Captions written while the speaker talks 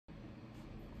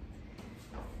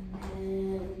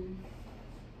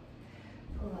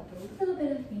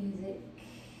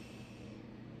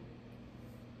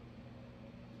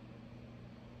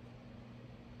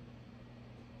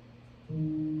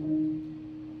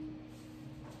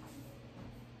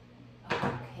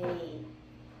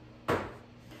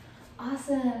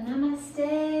Awesome.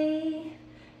 Namaste.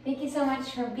 Thank you so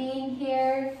much for being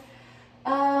here.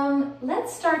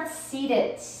 Let's start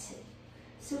seated.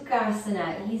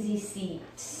 Sukhasana, easy seat.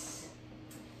 So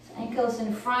ankles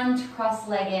in front,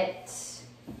 cross-legged.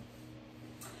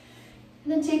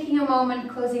 And then taking a moment,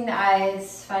 closing the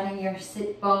eyes, finding your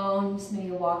sit bones,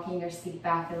 maybe walking your seat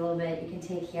back a little bit. You can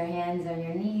take your hands on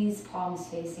your knees, palms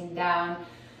facing down.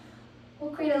 We'll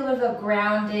create a little bit of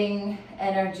grounding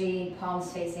energy,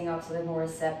 palms facing up so they're more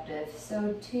receptive.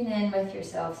 So tune in with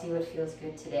yourself, see what feels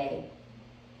good today.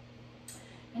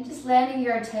 And just landing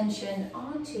your attention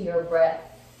onto your breath.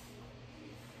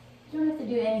 You don't have to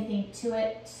do anything to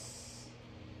it.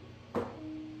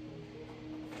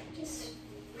 Just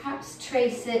perhaps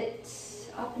trace it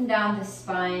up and down the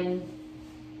spine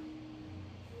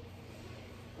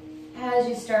as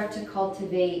you start to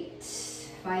cultivate,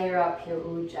 fire up your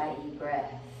Ujjayi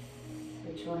breath,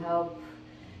 which will help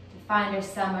to find our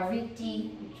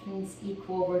Samariti, which means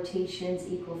equal rotations,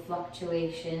 equal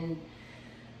fluctuation,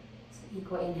 so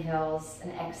equal inhales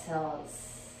and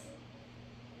exhales.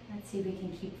 Let's see if we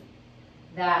can keep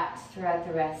that throughout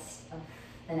the rest of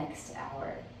the next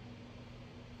hour.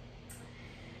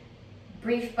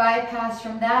 Brief bypass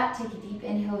from that, take a deep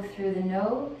inhale through the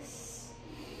nose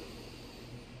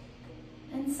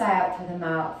and sigh out through the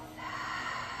mouth.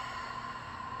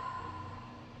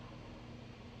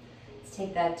 Let's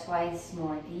take that twice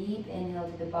more. Deep inhale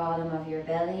to the bottom of your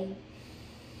belly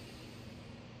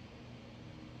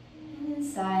and then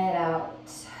sigh it out.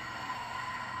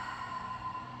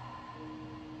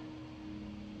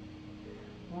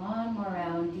 One more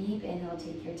round, deep inhale,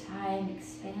 take your time,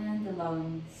 expand the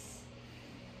lungs.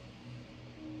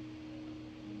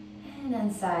 And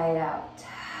then sigh it out.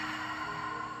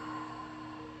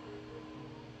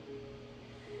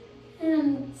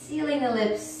 And sealing the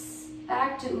lips,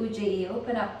 back to Ujjayi,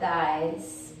 open up the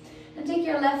eyes. And take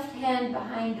your left hand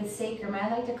behind the sacrum. I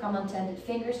like to come untended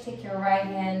fingers. Take your right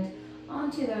hand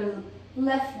onto the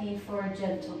left knee for a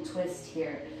gentle twist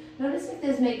here. Notice if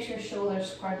this makes your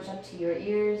shoulders scrunch up to your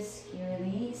ears, you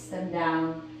release them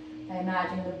down by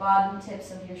imagining the bottom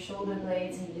tips of your shoulder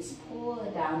blades and you just pull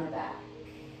it down the back.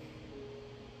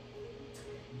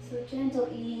 So gentle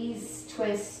ease,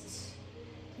 twist.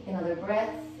 Take another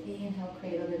breath. Inhale,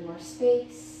 create a little bit more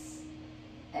space.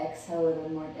 Exhale, a little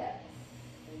bit more depth.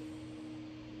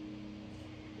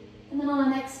 And then on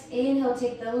the next inhale,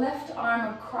 take the left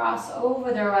arm across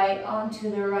over the right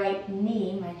onto the right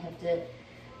knee. Might have to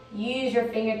use your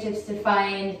fingertips to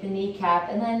find the kneecap.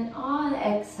 And then on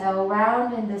exhale,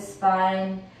 round in the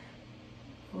spine,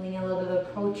 pulling a little bit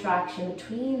of protraction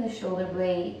between the shoulder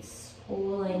blades,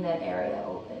 pulling that area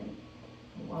open.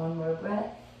 One more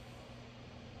breath.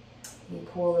 You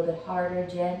pull a little bit harder,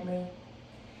 gently.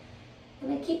 And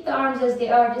then keep the arms as they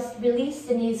are. Just release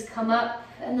the knees, come up,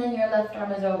 and then your left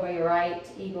arm is over your right.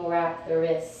 Eagle wrap the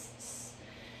wrists.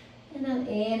 And then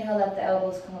inhale, let the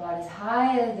elbows come about as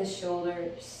high as the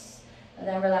shoulders. And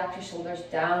then relax your shoulders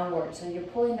downward. So you're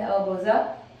pulling the elbows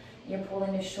up, you're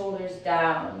pulling the shoulders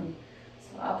down.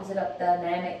 So opposite up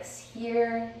dynamics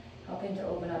here, helping to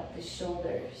open up the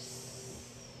shoulders.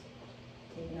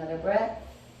 Take another breath.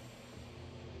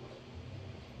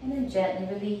 And then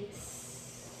gently release.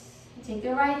 Take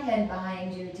the right hand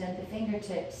behind you, gentle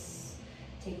fingertips.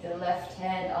 Take the left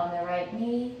hand on the right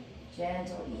knee,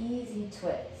 gentle, easy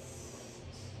twist.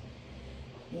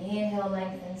 Inhale,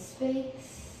 lengthen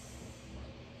space.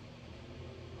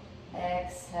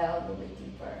 Exhale, a little bit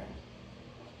deeper.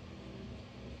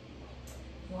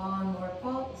 One more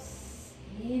pulse.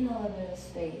 Inhale, a bit of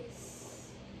space.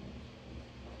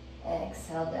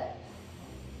 Exhale, depth.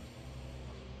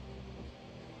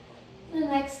 And the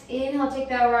next inhale, take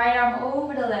that right arm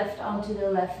over the left onto the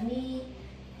left knee.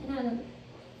 And then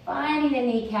finding the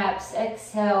kneecaps,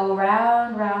 exhale,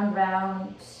 round, round,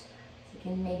 round. So you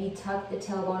can maybe tuck the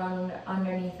tailbone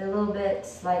underneath a little bit,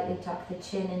 slightly tuck the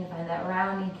chin and find that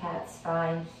rounding cat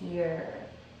spine here.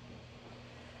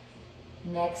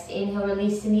 Next inhale,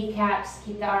 release the kneecaps,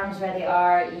 keep the arms where they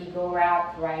are, eagle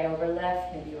wrap, right over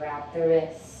left, maybe wrap the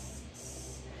wrists.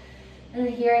 And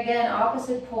here again,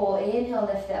 opposite pull. Inhale,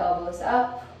 lift the elbows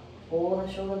up. Pull the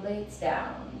shoulder blades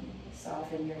down.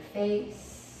 Soften your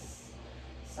face.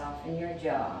 Soften your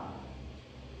jaw.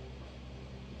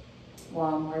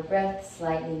 One more breath.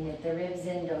 Slightly knit the ribs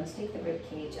in. Don't stick the rib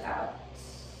cage out.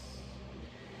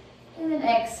 And then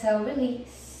exhale,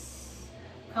 release.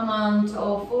 Come on to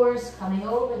all fours, coming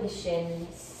over the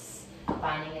shins.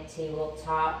 Finding a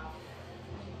tabletop.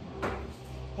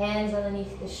 Hands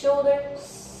underneath the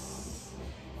shoulders.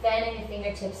 Fanning the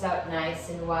fingertips out nice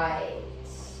and wide.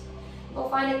 We'll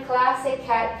find a classic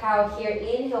cat-cow here.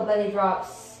 Inhale, belly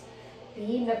drops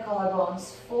Beam the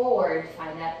collarbones forward.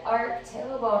 Find that arc,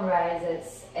 tailbone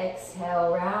rises.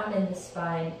 Exhale, round in the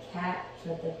spine, catch.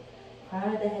 Let the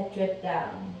crown of the head drip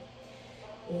down.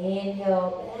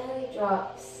 Inhale, belly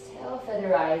drops, tail feather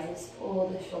rises. Pull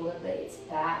the shoulder blades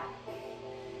back.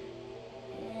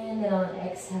 And then on an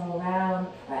exhale, round.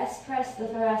 Press the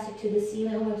thoracic to the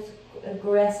ceiling. Almost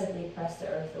aggressively press the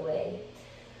earth away.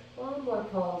 One more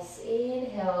pulse.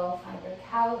 Inhale, find your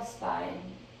cow spine.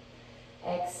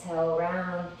 Exhale,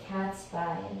 round, cat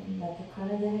spine. Let the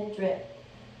crown of the head drip.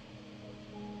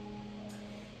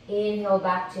 Inhale,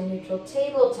 back to neutral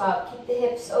tabletop. Keep the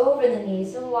hips over the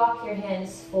knees and walk your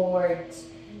hands forward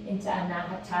into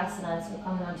Anahatasana. So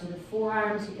coming onto the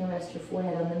forearms, you can rest your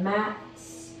forehead on the mat.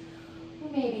 Or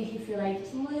maybe if you feel like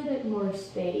there's a little bit more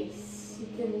space, you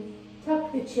can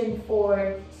tuck the chin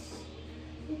forward.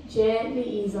 Gently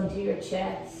ease onto your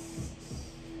chest.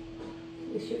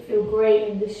 This should feel great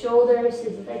in the shoulders.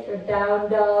 It's like your down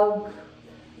dog,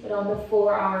 but on the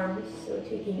forearms. So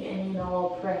taking any and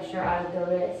all pressure out of the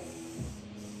wrists.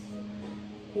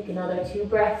 Take another 2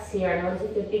 breaths here. Notice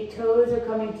if the big toes are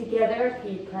coming together.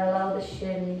 Keep parallel the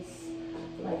shins,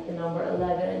 like the number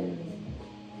 11.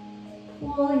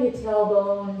 Pull your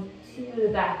tailbone to the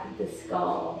back of the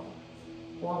skull.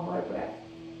 One more breath.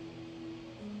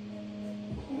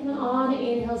 And on an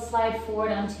inhale, slide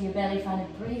forward onto your belly. Find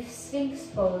a brief Sphinx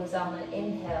pose on an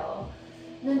inhale.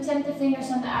 And then temp the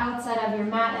fingers on the outside of your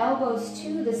mat, elbows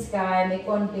to the sky. Make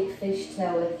one big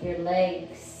fishtail with your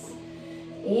legs.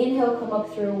 Inhale, come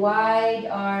up through wide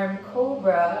arm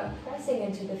cobra, pressing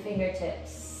into the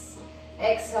fingertips.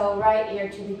 Exhale, right ear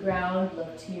to the ground,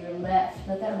 look to your left.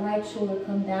 Let that right shoulder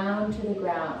come down to the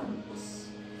ground.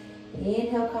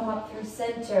 Inhale, come up through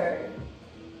center.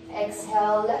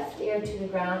 Exhale, left ear to the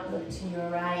ground, look to your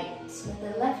right. Let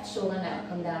the left shoulder now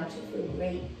come down to feel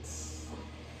great.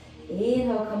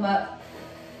 Inhale, come up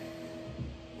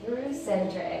through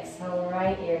center. Exhale,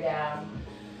 right ear down.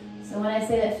 So when I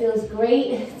say that feels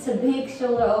great, it's a big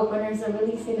shoulder opener, so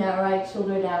releasing that right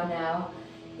shoulder down now.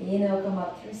 Inhale, come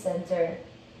up through center.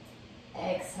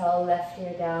 Exhale, left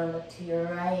ear down, look to your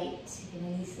right. You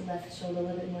can release the left shoulder a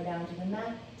little bit more down to the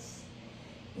mat.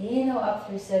 Inhale, up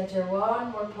through center.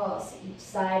 One more pulse each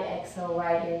side. Exhale,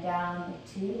 right ear down,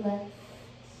 look to your left.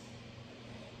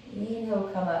 Inhale,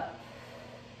 come up.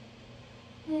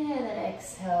 And then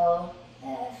exhale,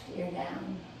 left ear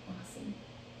down. Awesome.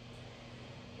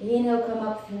 Inhale, come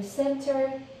up through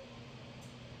center.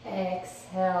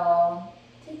 Exhale.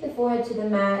 Take the forehead to the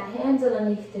mat, hands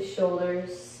underneath the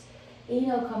shoulders.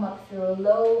 Inhale, come up through a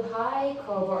low, high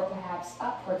cobra, or perhaps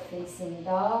upward facing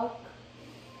dog.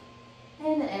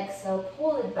 And exhale,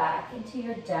 pull it back into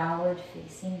your downward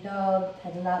facing dog.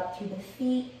 Pedal out through the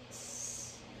feet.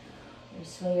 Or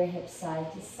sway your hips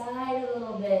side to side a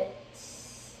little bit.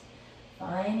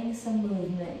 Finding some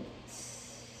movement.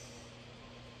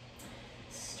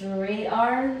 Straight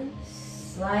arms,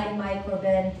 slight micro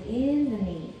bend in the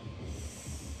knees.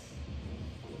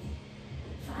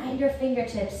 Find your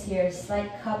fingertips here,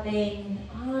 slight cupping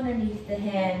underneath the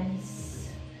hands.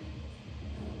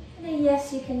 And then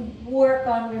yes, you can work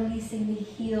on releasing the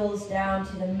heels down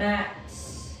to the mat.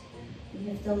 You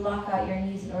have to lock out your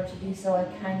knees in order to do so. I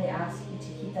kindly ask you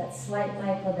to keep that slight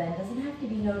micro bend. It doesn't have to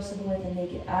be noticeable with the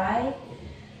naked eye.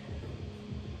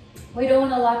 We don't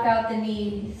want to lock out the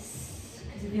knees,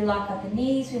 because if we lock out the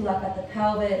knees, we lock out the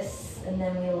pelvis, and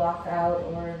then we lock out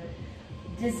or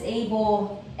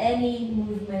disable any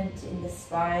movement in the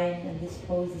spine. And this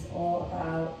pose is all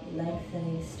about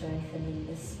lengthening, strengthening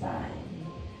the spine.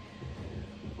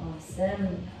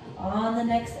 Awesome. On the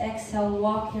next exhale,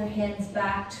 walk your hands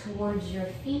back towards your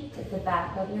feet at the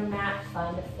back of your mat.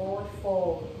 Find a forward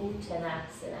fold,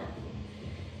 Uttanasana.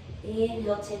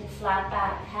 Inhale, take a flat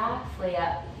back, halfway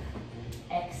up.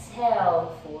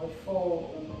 Exhale, forward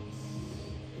fold.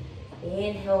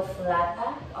 Inhale, flat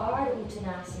back, Ardha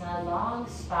Uttanasana, long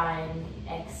spine.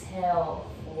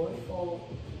 Exhale, forward fold.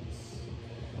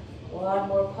 One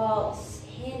more pulse.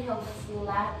 Inhale,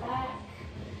 flat back.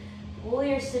 Pull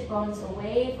your sit bones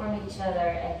away from each other.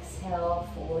 Exhale,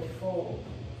 forward fold.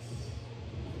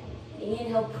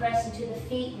 Inhale, press into the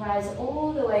feet, rise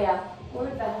all the way up.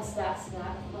 Urdhva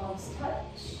Hastasana, palms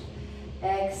touch.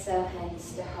 Exhale,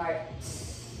 hands to heart.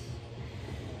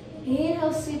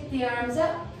 Inhale, sweep the arms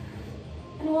up.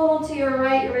 And hold onto your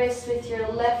right wrist with your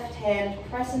left hand.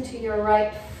 Press into your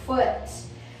right foot.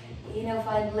 Inhale,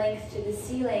 find length to the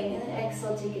ceiling. And then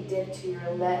exhale, take a dip to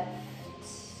your left.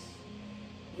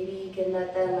 Maybe you can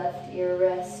let that left ear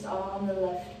rest on the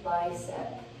left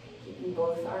bicep. Keeping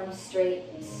both arms straight.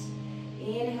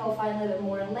 Inhale, find a little bit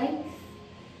more length.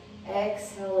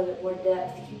 Exhale, a little bit more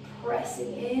depth. Keep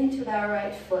pressing into that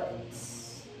right foot.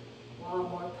 One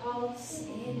more pulse.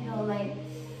 Inhale, length.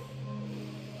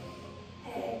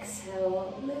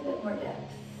 Exhale, a little bit more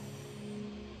depth.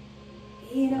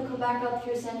 Inhale, come back up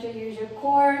through center. Use your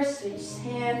core. Switch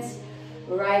hands.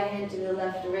 Right hand to the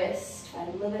left wrist. Find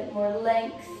a little bit more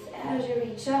length as you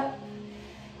reach up.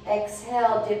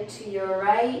 Exhale, dip to your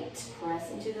right.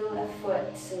 Press into the left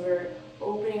foot. So we're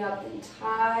opening up the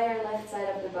entire left side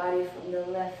of the body from the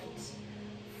left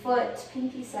foot,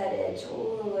 pinky side edge,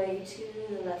 all the way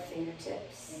to the left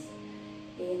fingertips.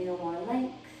 Inhale, more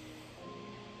length.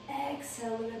 Exhale,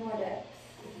 a little bit more depth.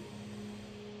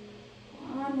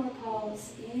 One more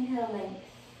pulse. Inhale, length.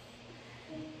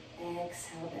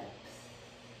 Exhale, depth.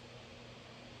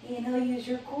 Inhale, use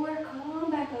your core.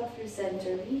 Come back up through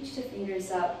center. Reach the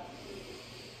fingers up.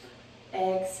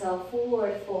 Exhale,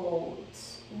 forward fold.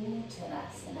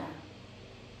 Uttanasana.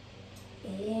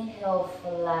 Inhale,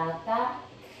 flat back.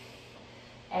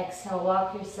 Exhale,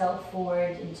 walk yourself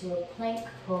forward into a plank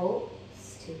pose.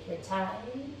 Take your time.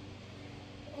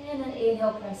 And then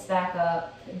inhale, press back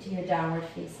up into your downward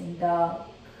facing dog.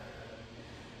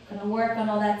 Gonna work on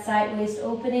all that side waist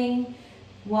opening.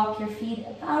 Walk your feet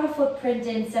about a footprint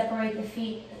in. Separate the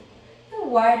feet a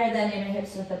little wider than inner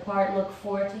hips width apart. Look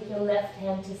forward. Take your left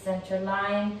hand to center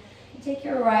line. And take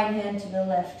your right hand to the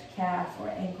left calf or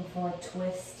ankle for a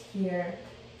twist here.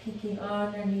 Peeking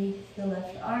underneath the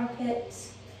left armpit.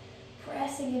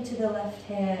 Pressing into the left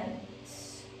hand.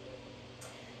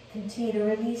 Continue to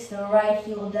release the right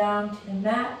heel down to the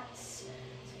mat. So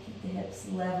keep the hips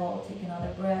level. Take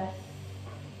another breath.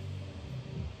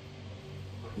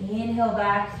 Inhale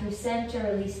back through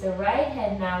center. Release the right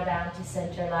hand now down to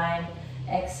center line.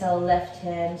 Exhale, left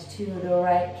hand to the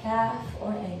right calf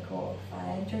or ankle.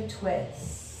 Find your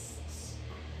twist.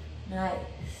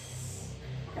 Nice.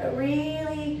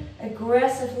 Really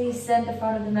aggressively send the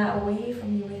front of the mat away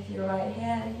from you with your right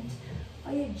hand.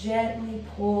 While you gently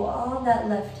pull on that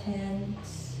left hand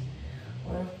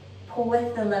or pull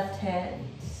with the left hand.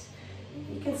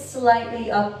 You can slightly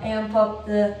amp up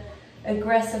the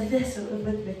aggressiveness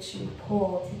with which you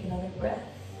pull. Take another breath.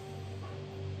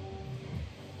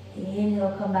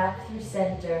 Inhale, come back through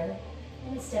center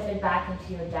and step it back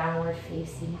into your downward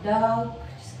facing dog.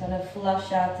 Just gonna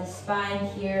flush out the spine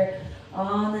here.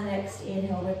 On the next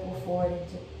inhale, ripple forward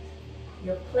into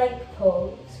your plank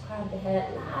pose. Crown the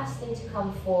head, last thing to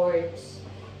come forward.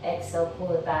 Exhale,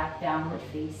 pull it back, downward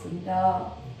facing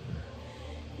dog.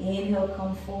 Inhale,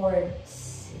 come forward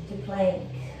into plank,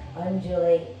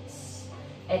 undulate.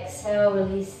 Exhale,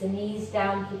 release the knees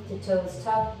down, keep the toes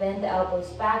tucked, bend the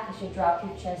elbows back as you drop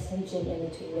your chest and chin in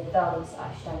between your thumbs,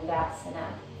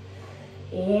 Ashtangasana.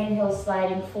 Inhale,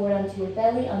 sliding forward onto your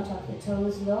belly, untuck the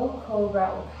toes, low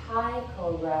cobra or high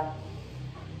cobra.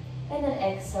 And then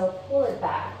exhale, pull it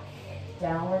back,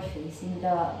 downward facing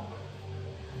dog.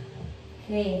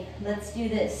 Okay, let's do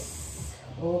this.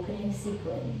 Opening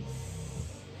sequence.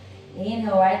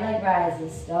 Inhale, right leg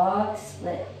rises, dog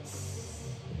split.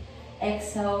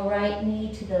 Exhale, right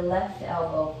knee to the left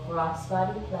elbow, cross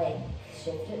body plank,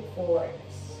 shift it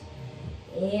forwards.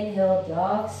 Inhale,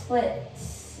 dog split.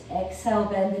 Exhale,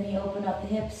 bend the knee, open up the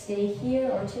hips, stay here,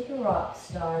 or take a rock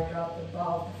star, drop the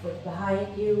ball of the foot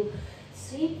behind you,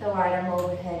 sweep the right arm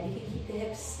overhead. You can keep the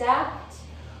hips stacked,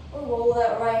 or roll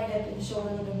that right hip and shoulder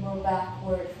a little bit more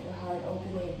backward for the heart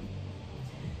opening.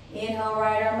 Inhale,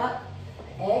 right arm up.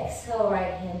 Exhale,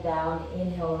 right hand down.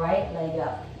 Inhale, right leg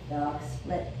up, dog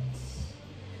split.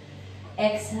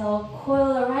 Exhale,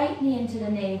 coil the right knee into the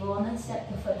navel and then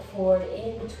step the foot forward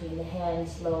in between the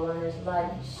hands, low runner's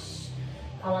lunge.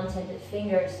 Unintended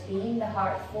fingers, beam the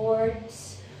heart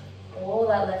forwards, pull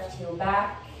that left heel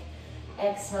back.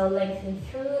 Exhale, lengthen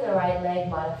through the right leg,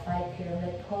 modified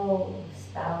pyramid pose,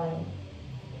 bowing.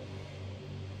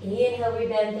 Inhale, we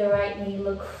bend the right knee,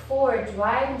 look forward,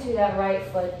 drive into that right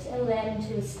foot and land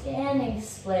into a standing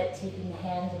split, taking the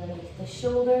hands underneath the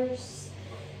shoulders.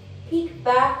 Peek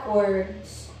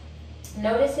backwards.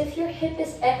 Notice if your hip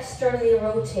is externally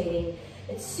rotating.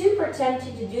 It's super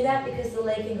tempting to do that because the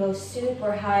leg can go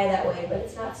super high that way, but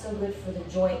it's not so good for the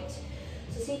joint.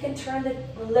 So you can turn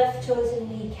the left toes and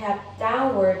kneecap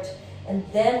downward and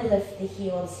then lift the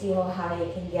heel and see how high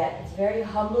you can get. It's very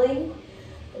humbling,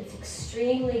 but it's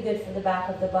extremely good for the back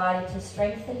of the body to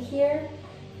strengthen here.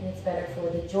 And it's better for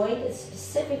the joint. It's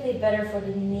specifically better for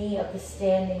the knee of the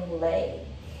standing leg.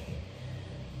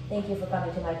 Thank you for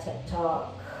coming to my TED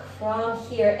Talk. From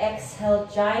here, exhale,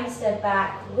 giant step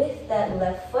back with that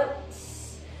left foot.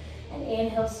 And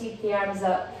inhale, sweep the arms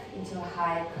up into a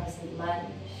high crescent lunge.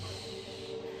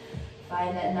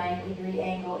 Find that 90-degree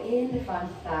angle in the front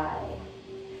thigh.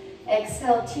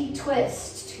 Exhale,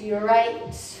 T-twist to your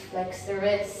right. Flex the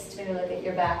wrist. Maybe look at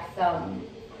your back thumb.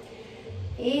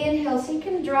 Inhale, so you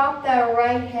can drop that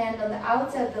right hand on the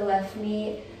outside of the left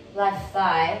knee, left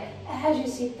thigh, as you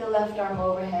seek the left arm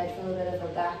overhead for a little bit of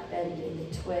a back bend in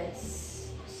the twist.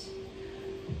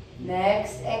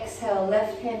 Next, exhale,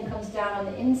 left hand comes down on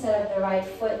the inside of the right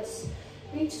foot.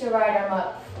 Reach the right arm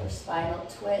up for spinal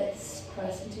twist.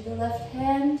 Press into the left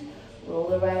hand, roll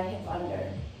the right hip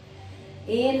under.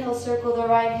 Inhale, circle the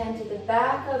right hand to the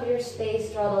back of your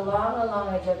space. Draw the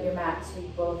long edge of your mat.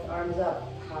 Sweep both arms up.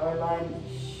 Power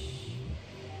lunge.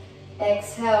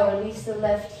 Exhale, release the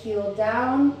left heel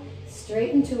down.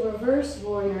 Straighten to reverse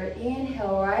warrior.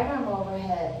 Inhale, right arm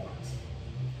overhead.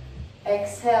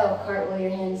 Exhale, cartwheel your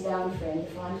hands down, frame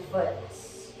the front foot.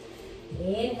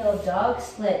 Inhale, dog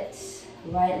split.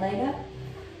 Right leg up.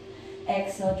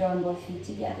 Exhale, drawing both feet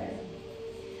together.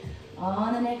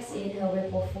 On the next inhale,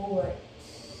 ripple forward.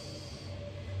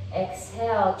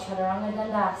 Exhale, Chaturanga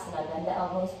Dandasana, bend the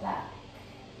elbows back.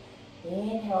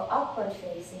 Inhale, upward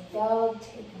facing dog.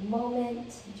 Take a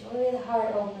moment, enjoy the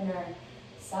heart opener.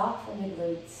 Soften the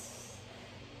glutes.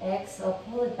 Exhale,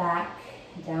 pull it back.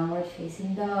 Downward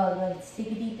facing dog. Let's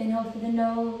take a deep inhale through the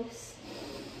nose.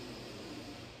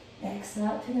 Exhale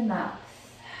out through the mouth.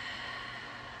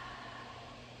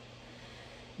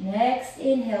 Next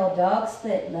inhale, dog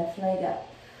split, left leg up.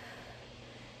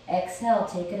 Exhale,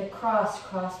 take it across,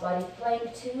 crossbody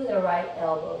plank to the right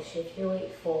elbow. Shift your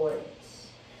weight forward.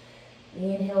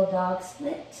 Inhale, dog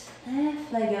split,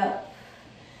 left leg up.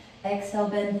 Exhale,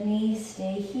 bend the knees,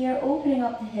 stay here, opening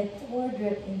up the hips or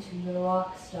drip into your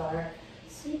rock star.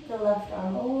 Sweep the left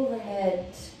arm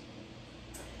overhead.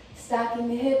 Stacking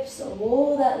the hips,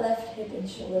 roll that left hip and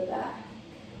shoulder back.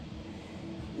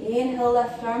 Inhale,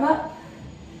 left arm up.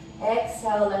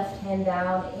 Exhale, left hand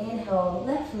down. Inhale,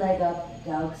 left leg up,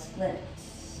 dog split.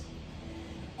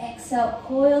 Exhale,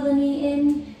 coil the knee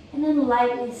in, and then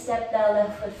lightly step that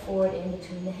left foot forward in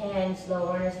between the hands.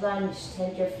 Low runner's lunge.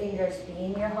 Tent your fingers,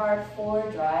 beam your heart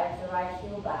forward, drive the right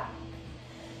heel back.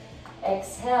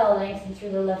 Exhale, lengthen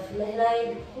through the left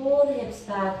leg, pull the hips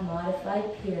back,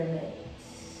 modified pyramid.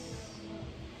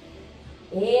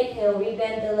 Inhale,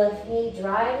 rebend the left knee,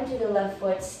 drive into the left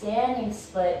foot, standing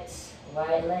split.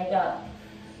 Right leg up.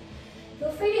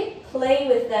 Feel free to play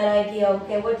with that idea.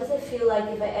 Okay, what does it feel like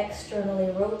if I externally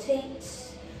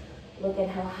rotate? Look at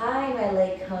how high my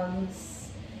leg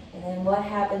comes. And then what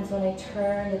happens when I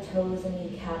turn the toes and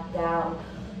kneecap down?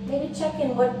 Maybe check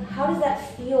in, how does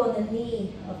that feel on the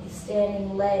knee of the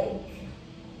standing leg?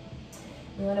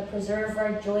 We want to preserve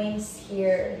our joints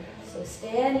here. So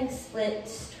standing split,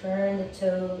 turn the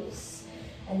toes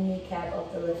and kneecap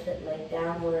up the lifted leg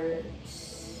downward.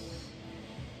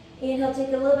 Inhale, take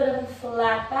a little bit of a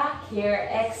flat back here.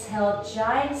 Exhale,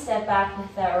 giant step back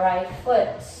with that right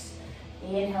foot.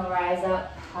 Inhale, rise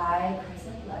up, high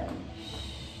crescent lunge.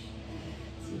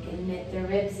 So you can knit the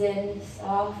ribs in,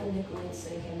 soften the glutes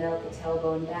so you can melt the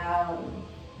tailbone down.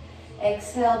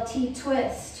 Exhale,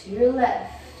 T-twist to your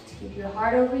left. Keep your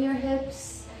heart over your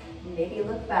hips. Maybe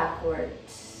look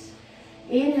backwards.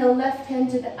 Inhale, left hand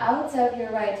to the outside of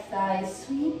your right thigh.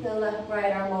 Sweep the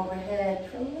right arm overhead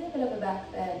for a little bit of a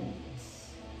back bend.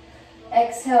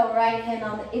 Exhale, right hand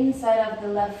on the inside of the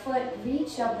left foot.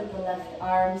 Reach up with the left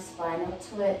arm, spinal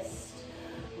twist.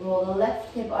 Roll the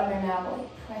left hip under now.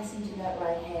 Press into that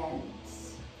right hand.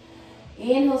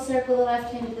 Inhale, circle the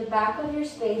left hand to the back of your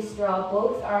space. Draw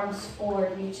both arms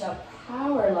forward. Reach up,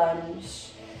 power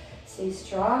lunge. Stay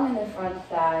strong in the front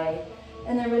thigh.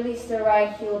 And then release the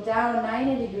right heel down,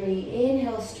 90 degree.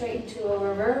 Inhale, straight into a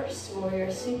reverse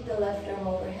warrior. Sweep the left arm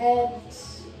overhead.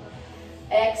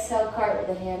 Exhale, cart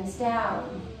with the hands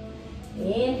down.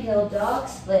 Inhale, dog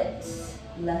split.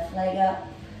 Left leg up.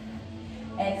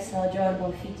 Exhale, draw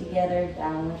both feet together,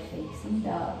 downward facing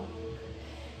dog.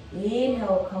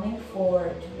 Inhale, coming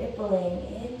forward, rippling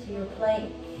into your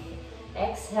plank.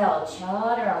 Exhale,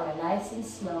 chaturanga, nice and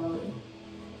slowly.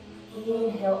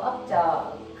 Inhale, up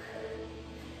dog.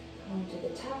 Come to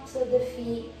the tops of the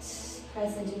feet.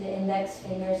 Press into the index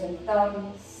fingers and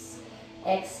thumbs.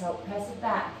 Exhale, press it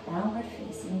back, downward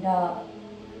facing dog.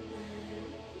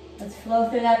 Let's flow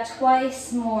through that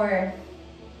twice more.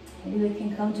 Maybe we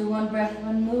can come to one breath,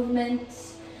 one movement.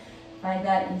 Find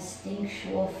that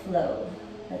instinctual flow.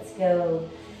 Let's go.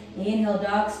 Inhale,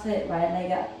 dog split, right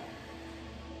leg up.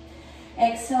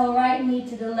 Exhale, right knee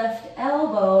to the left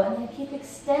elbow, and then keep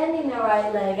extending the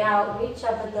right leg out. Reach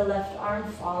up with the left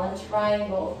arm, fallen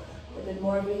triangle. A bit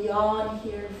more beyond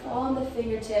here from the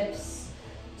fingertips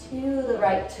to the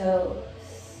right toes.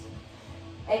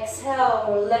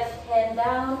 Exhale, left hand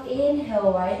down.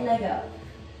 Inhale, right leg up.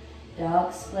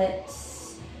 Dog split.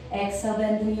 Exhale,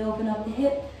 bend the knee, open up the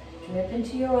hip. Drip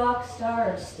into your rock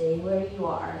star or stay where you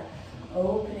are.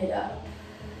 Open it up.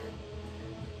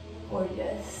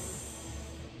 Gorgeous.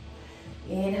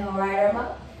 Inhale, right arm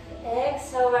up.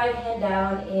 Exhale, right hand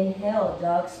down. Inhale,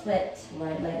 dog split.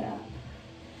 Right leg up.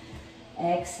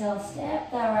 Exhale,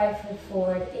 step that right foot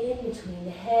forward in between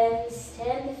the hands.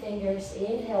 10 the fingers.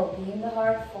 Inhale, beam the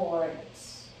heart forward.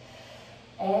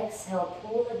 Exhale,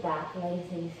 pull it back,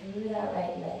 lengthen through that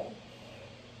right leg.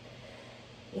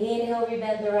 Inhale,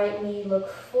 rebend the right knee, look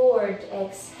forward.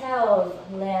 Exhale,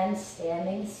 land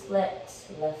standing split.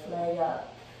 Left leg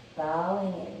up,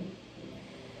 bowing in.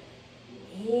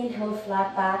 Inhale,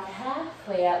 flat back,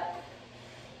 halfway up.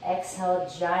 Exhale,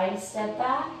 giant step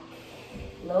back.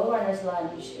 Low runner's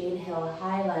lunge. Inhale,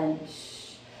 high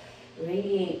lunge.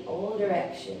 Radiate all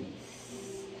directions.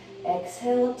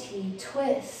 Exhale,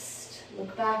 T-twist.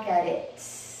 Look back at it.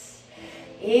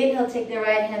 Inhale, take the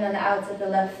right hand on the outs of the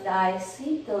left thigh.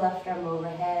 Sweep the left arm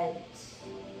overhead.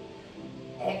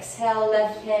 Exhale,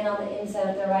 left hand on the inside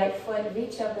of the right foot.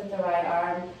 Reach up with the right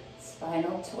arm.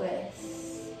 Spinal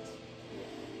twist.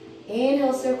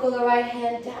 Inhale, circle the right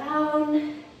hand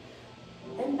down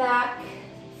and back.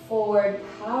 Forward,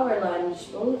 power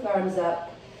lunge. Both arms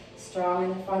up. Strong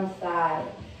in the front thigh.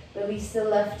 Release the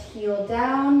left heel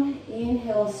down.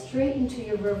 Inhale, straighten to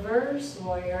your reverse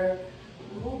warrior.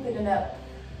 Open it up.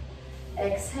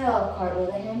 Exhale, cartwheel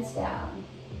the hands down.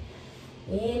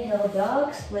 Inhale,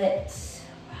 dog split.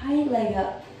 Right leg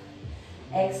up.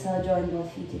 Exhale, join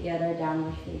both feet together,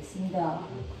 downward facing dog.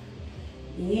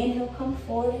 Inhale, come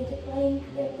forward into plank,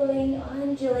 rippling,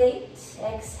 undulate.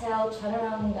 Exhale,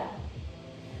 chaturanga.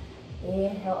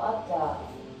 Inhale, up dog.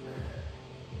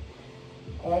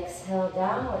 Exhale,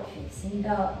 downward facing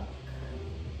dog.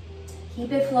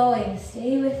 Keep it flowing,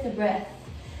 stay with the breath.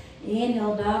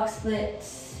 Inhale, dog split,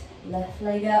 left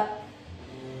leg up.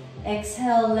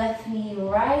 Exhale, left knee,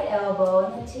 right elbow,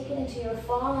 and then take it into your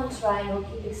fallen triangle.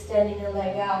 Keep extending the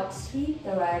leg out, sweep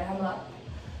the right arm up.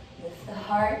 Lift the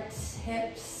heart,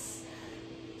 hips,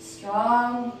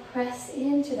 strong, press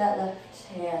into that left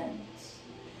hand.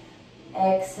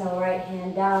 Exhale, right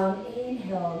hand down,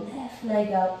 inhale, left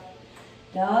leg up,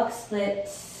 dog split.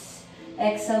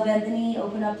 Exhale, bend the knee,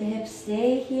 open up the hips,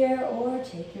 stay here or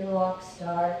take your rock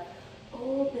star.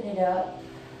 Open it up.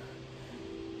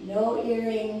 No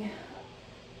earring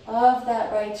of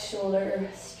that right shoulder,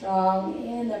 strong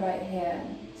in the right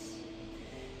hand.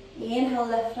 Inhale,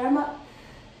 left arm up.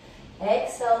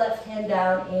 Exhale, left hand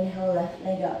down. Inhale, left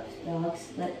leg up. Dog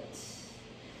split.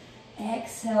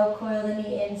 Exhale, coil the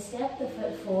knee in, step the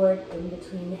foot forward in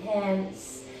between the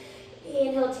hands.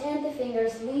 Inhale, 10 the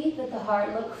fingers, lead with the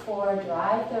heart, look forward,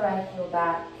 drive the right heel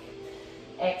back.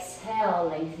 Exhale,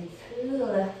 lengthen through the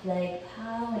left leg,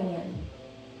 bowing in.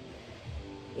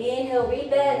 Inhale,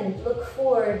 rebend, look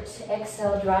forward.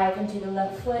 Exhale, drive into the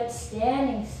left foot,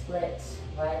 standing split,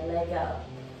 right leg up.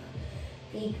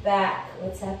 Peek back,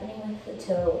 what's happening with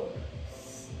the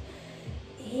toes?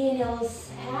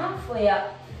 Inhales, halfway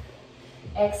up.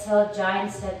 Exhale,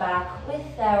 giant step back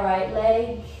with that right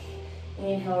leg.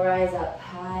 Inhale, rise up,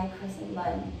 high crescent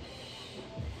lunge.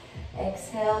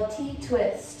 Exhale,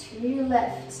 T-twist to your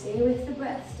left. Stay with the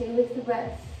breath, stay with the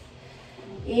breath.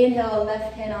 Inhale,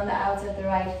 left hand on the outs of the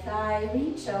right thigh.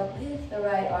 Reach up with the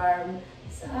right arm,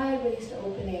 sideways to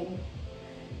opening.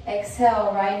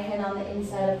 Exhale, right hand on the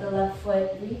inside of the left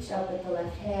foot. Reach up with the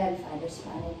left hand, find your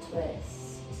spinal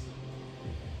twist.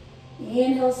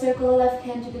 Inhale, circle the left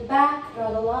hand to the back.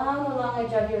 Draw the long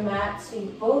edge of your mat.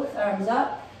 Sweep both arms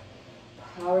up.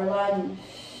 Power lunge.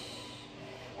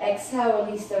 Exhale,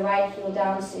 release the right heel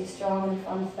down. Stay strong in the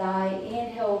front thigh.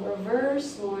 Inhale,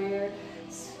 reverse warrior.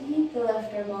 Sweep the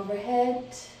left arm overhead.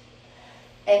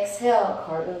 Exhale,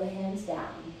 cartwheel the hands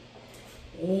down.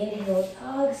 Inhale,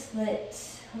 dog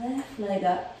split. Left leg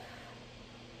up.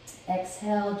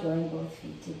 Exhale, join both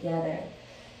feet together.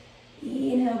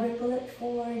 Inhale, ripple it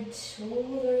forward.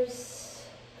 Shoulders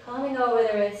coming over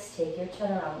the wrists. Take your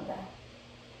chaturanga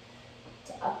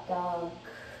to up dog.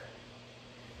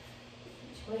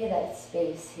 Enjoy that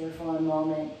space here for a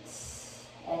moment.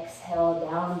 Exhale,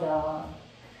 down dog.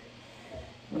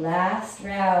 Last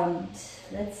round.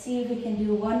 Let's see if we can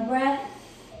do one breath,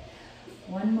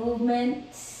 one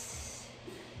movement.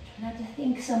 Try not to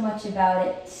think so much about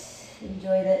it.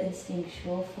 Enjoy the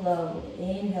instinctual flow.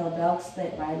 Inhale, dog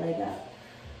split, right leg up.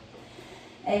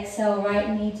 Exhale, right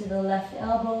knee to the left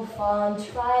elbow, fall in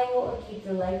triangle or keep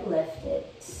the leg lifted.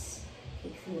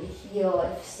 Kick through the heel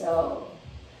if so.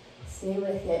 Stay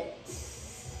with it.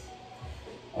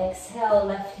 Exhale,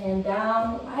 left hand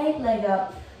down, right leg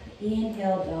up.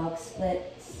 Inhale, dog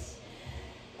split.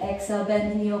 Exhale,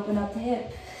 bend the knee, open up the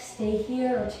hip. Stay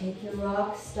here or take your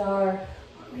rock star.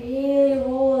 Really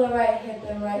roll the right hip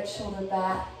and right shoulder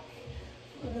back.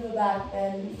 Look at the back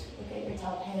bend. Look at your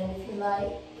top hand if you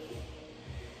like.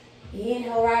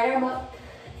 Inhale, right arm up.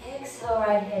 Exhale,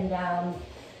 right hand down.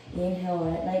 Inhale,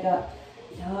 right leg up.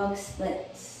 Dog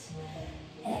splits.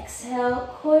 Exhale,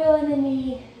 coil in the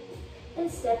knee. And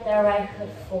step that right foot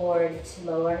forward to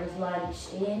low runner's lunge.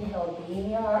 Inhale, beam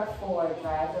your heart forward.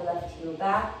 Drive the left heel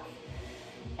back.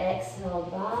 Exhale,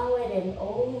 bow it in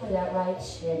over that right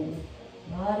shin.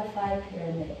 Modified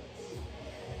pyramid.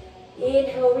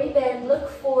 Inhale, rebend, look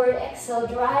forward. Exhale,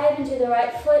 drive into the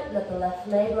right foot. Let the left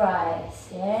leg rise.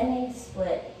 Standing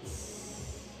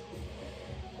splits.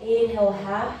 Inhale,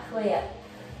 halfway up.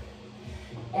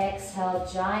 Exhale,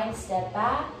 giant step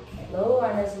back. Low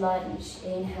runner's lunge.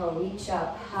 Inhale, reach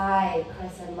up. High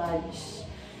crescent lunge.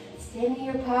 Standing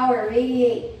your power,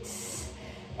 radiate.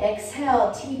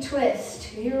 Exhale, T-twist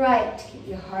to your right. Keep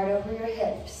your heart over your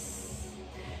hips.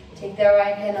 Take that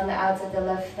right hand on the outside of the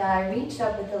left thigh. Reach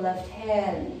up with the left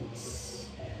hand.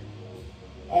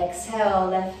 Exhale,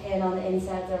 left hand on the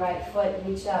inside of the right foot.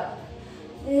 Reach up.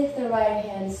 Lift the right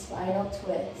hand, spinal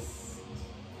twist.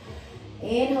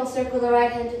 Inhale, circle the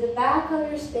right hand to the back of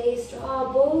your space.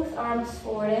 Draw both arms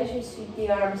forward as you sweep the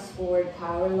arms forward.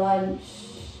 Power lunge.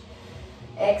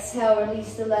 Exhale,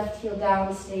 release the left heel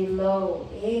down, stay low.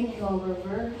 Inhale,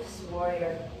 reverse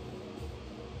warrior.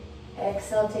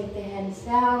 Exhale, take the hands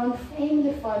down, frame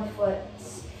the front foot.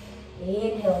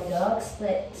 Inhale, dog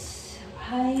split.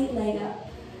 Right leg up.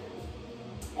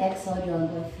 Exhale, join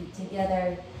both feet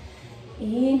together.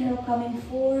 Inhale, coming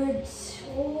forward,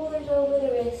 shoulders over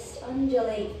the wrist,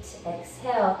 undulate.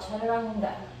 Exhale,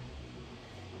 chaturanga.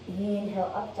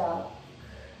 Inhale, up dog.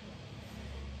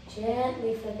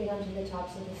 Gently flipping onto the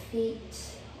tops of the feet,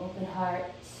 open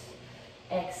heart.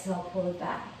 Exhale, pull it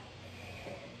back.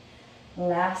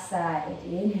 Last side,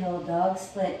 inhale, dog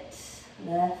split.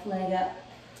 Left leg up.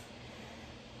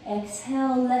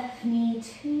 Exhale, left knee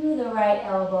to the right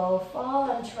elbow.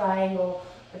 Fall on triangle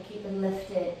or keep it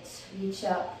lifted. Reach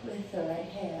up with the right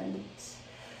hand.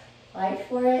 Fight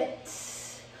for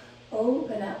it.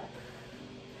 Open up.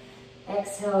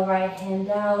 Exhale, right hand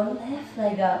down, left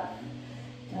leg up.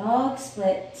 Dog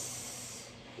split.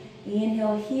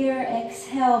 Inhale here,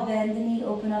 exhale, bend the knee,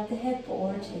 open up the hip,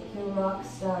 or take your rock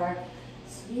star.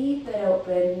 Sweep it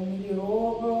open, maybe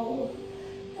roll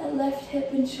that left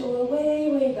hip and shoulder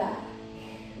way back.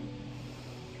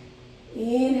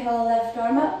 Inhale, left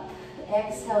arm up.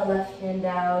 Exhale, left hand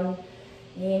down.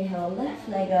 Inhale, left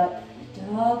leg up.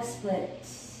 Dog split.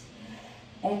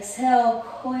 Exhale,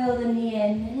 coil the knee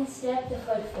in and step the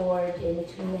foot forward in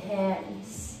between the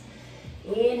hands.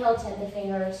 Inhale, tend the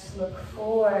fingers, look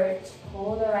forward,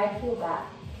 pull the right heel back.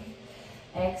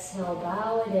 Exhale,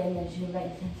 bow it in as you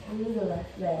lengthen through the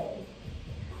left leg.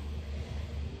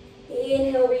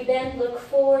 Inhale, rebend, look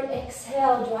forward.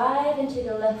 Exhale, drive into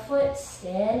the left foot,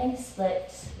 standing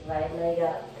split, right leg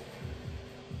up.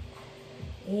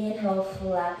 Inhale,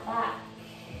 flat back.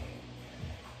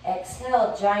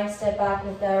 Exhale, giant step back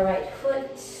with the right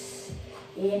foot.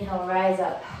 Inhale, rise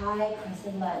up, high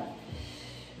crescent lunge.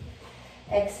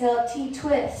 Exhale,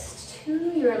 T-twist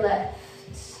to your left.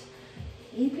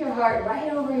 Keep your heart right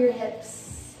over your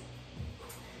hips.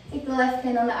 Take the left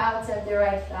hand on the outside of the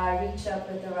right thigh. Reach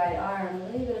up with the right arm. A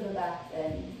little bit of a back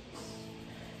bend.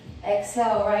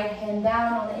 Exhale, right hand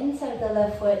down on the inside of the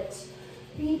left foot.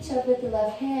 Reach up with the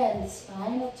left hand.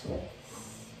 Spinal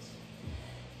twist.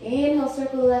 Inhale,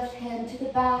 circle the left hand to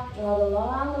the back. Draw the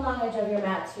long edge of your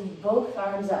mat. Sweep both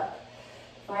arms up.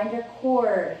 Find your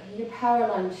core, your power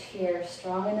lunge here,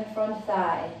 strong in the front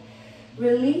thigh.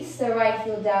 Release the right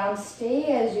heel down, stay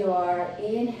as you are.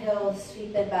 Inhale,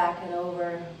 sweep it back and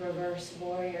over, reverse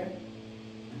warrior.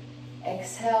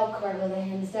 Exhale, cartwheel the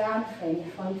hands down, frame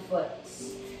the front foot.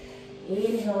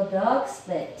 Inhale, dog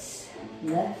split,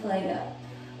 left leg up.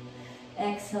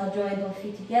 Exhale, join both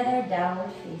feet together,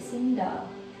 downward facing dog.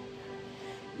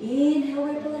 Inhale,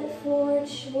 ripple it forward,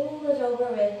 shoulders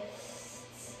over wrists.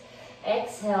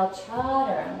 Exhale,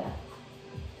 chaturanga.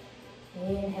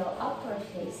 Inhale, upward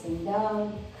facing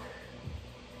dog.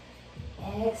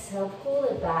 Exhale, pull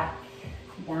it back.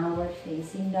 Downward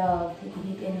facing dog. Take a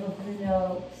deep inhale through the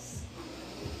nose.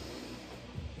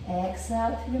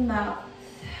 Exhale through the mouth.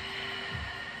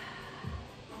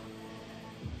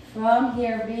 From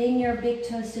here, bring your big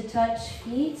toes to touch,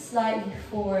 feet slightly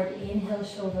forward. Inhale,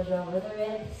 shoulders over the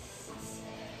wrists.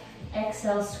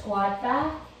 Exhale, squat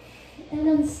back. And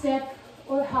then step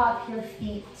or hop your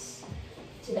feet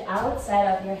to the outside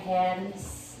of your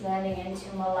hands, landing into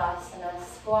Malasana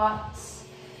squat.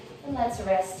 And let's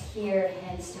rest here,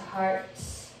 hands to heart.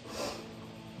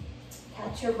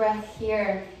 Catch your breath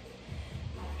here.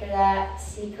 After that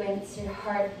sequence, your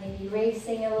heart may be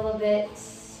racing a little bit.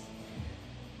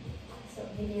 So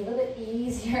maybe a little bit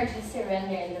easier to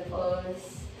surrender in the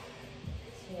pose.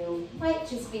 You might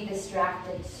just be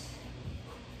distracted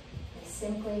by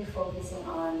simply focusing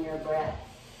on your breath.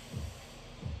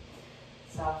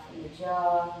 Soften the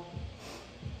jaw,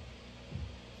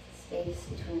 space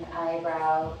between the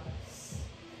eyebrows.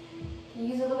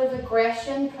 Use a little bit of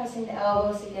aggression, pressing the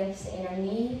elbows against the inner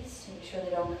knees to make sure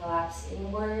they don't collapse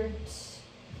inwards.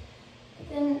 But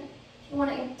then if you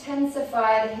want to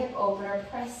intensify the hip opener,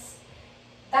 press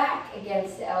back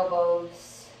against the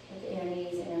elbows with the inner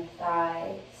knees, inner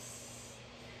thighs.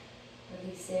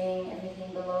 Releasing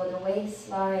everything below the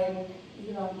waistline,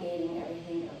 elongating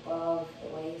everything above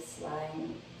the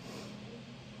waistline.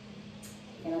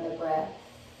 Take another breath.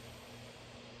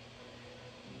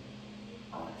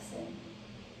 Awesome.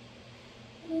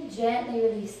 And then gently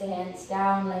release the hands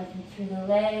down, lengthen through the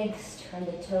legs, turn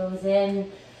the toes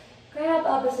in. Grab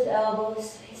opposite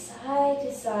elbows, sway side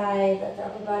to side. Let the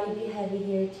upper body be heavy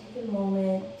here. Take a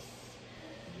moment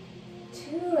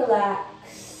to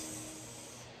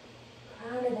relax.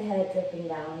 Crown of the head dripping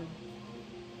down.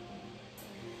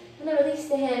 And then release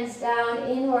the hands down,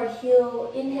 inward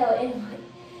heel, inhale, inward.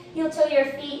 Heel toe your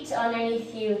feet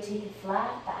underneath you. Take a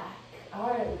flat back.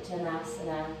 Ardha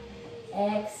Uttanasana.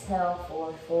 Exhale,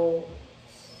 forward fold.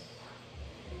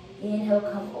 Inhale,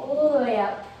 come all the way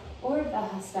up. Urdhva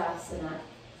Hastasana.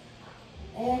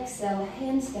 Exhale,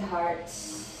 hands to heart.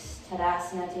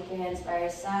 Tadasana, take your hands by your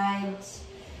sides.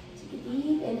 Take a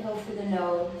deep inhale through the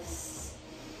nose.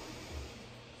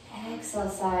 Exhale,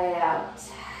 side out.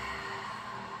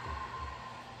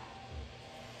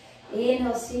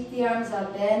 Inhale, sweep the arms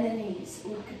up, bend the knees.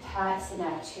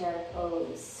 Utkatasana, chair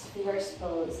pose, fierce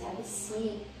pose. Have a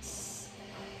seat.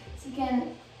 So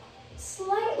again,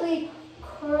 slightly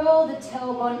curl the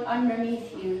tailbone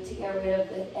underneath you to get rid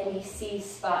of any C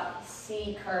spot,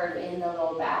 C curve in the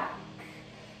low back.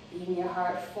 Lean your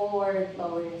heart forward,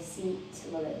 lower your seat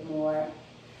a little bit more.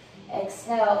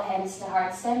 Exhale, hands to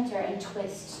heart center and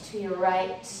twist to your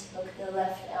right. Look the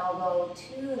left elbow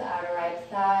to the outer right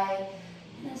thigh.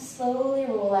 And then slowly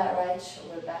roll that right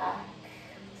shoulder back.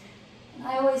 And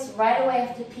I always right away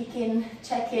have to peek in,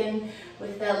 check in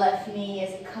with that left knee.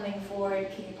 Is it coming forward?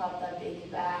 Can you pop that baby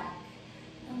back?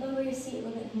 And lower your seat a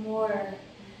little bit more.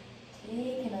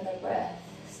 Take another breath.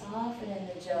 Soften in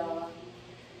the jaw.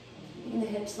 Keeping the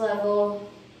hips level.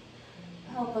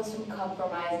 Help us from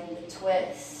compromising the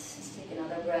twist. Just take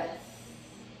another breath.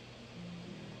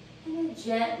 And then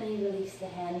gently release the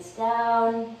hands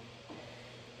down.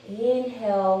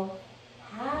 Inhale,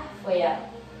 halfway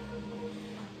up.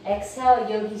 Exhale,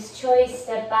 yogi's choice,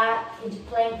 step back into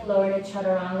plank, lower to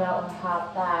chaturanga or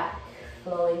hop back,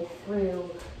 flowing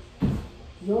through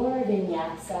your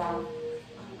vinyasa.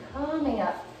 Coming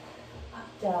up,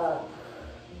 up dog.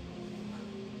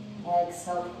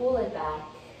 Exhale, pull it back,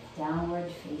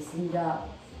 downward facing dog.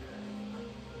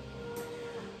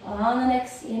 On the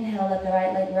next inhale, let the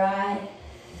right leg rise.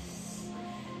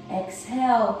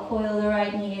 Exhale, coil the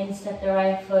right knee in, step the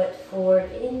right foot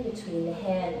forward in between the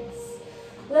hands.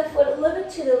 Left foot a little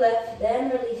bit to the left, then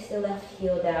release the left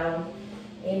heel down.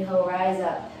 Inhale, rise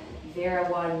up.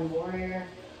 Vira-1, warrior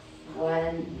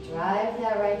 1. Drive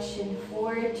that right shin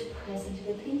forward, press into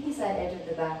the pinky side edge of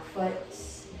the back foot.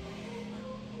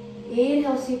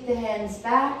 Inhale, sweep the hands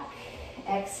back.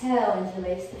 Exhale,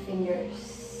 interlace the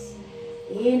fingers.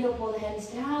 Inhale, pull the hands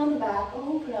down the back,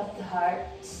 open up the heart.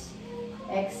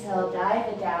 Exhale, dive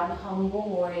it down, humble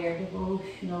warrior,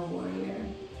 devotional warrior.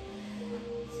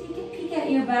 So you can peek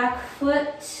at your back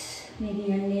foot,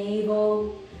 maybe your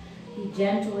navel. Be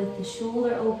gentle with the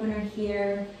shoulder opener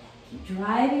here. Keep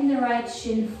driving the right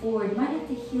shin forward. You might have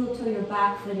to heel toe your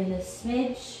back foot in a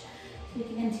smidge. So you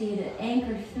can continue to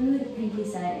anchor through the pinky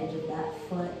side edge of that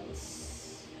foot.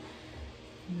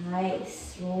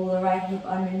 Nice. Roll the right hip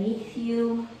underneath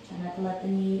you. Try not to let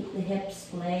the hips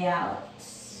splay out.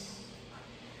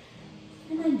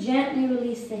 And then gently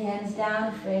release the hands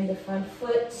down, frame the front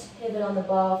foot, pivot on the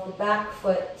ball of the back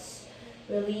foot.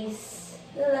 Release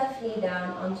the left knee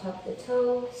down on top of the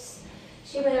toes.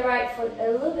 Shimmy the right foot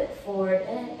a little bit forward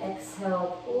and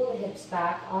exhale, pull the hips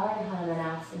back, Ardha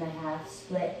Hanumanasana, half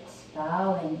split,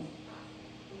 bowing.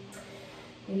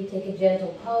 Maybe take a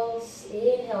gentle pulse,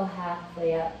 inhale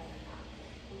halfway up.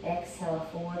 Exhale,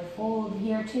 forward fold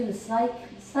here too,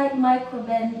 slight micro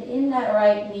bend in that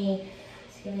right knee.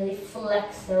 You can really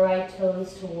flex the right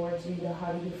toes towards you. The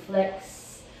harder you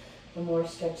flex, the more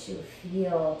stretch you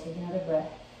feel. Take another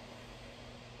breath.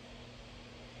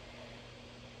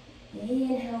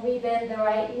 Inhale, rebend the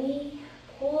right knee.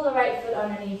 Pull the right foot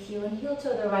underneath you and heel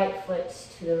toe the right foot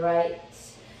to the right.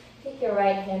 Take your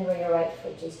right hand where your right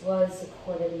foot just was,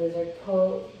 supported lizard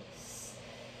pose.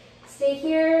 Stay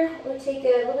here or take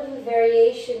a little bit of a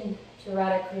variation to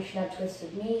Radha Krishna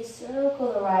twisted knee.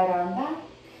 Circle the right arm back.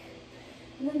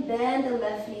 And then bend the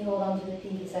left knee, hold on to the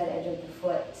pinky side edge of the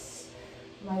foot.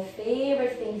 My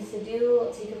favorite things to do,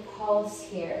 I'll take a pulse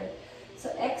here. So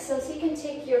exhale, so you can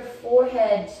take your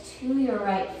forehead to your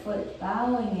right foot,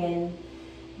 bowing in.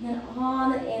 And then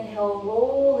on an inhale,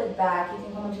 roll it back. You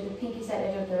can come onto the pinky side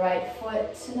edge of the right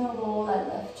foot. And now roll that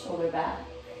left shoulder back.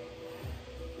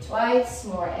 Twice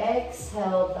more.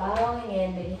 Exhale, bowing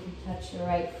in. Maybe you can touch your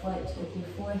right foot with your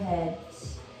forehead.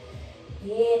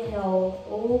 Inhale,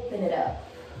 open it up.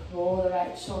 Roll the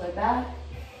right shoulder back.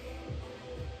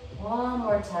 One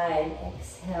more time.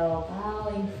 Exhale,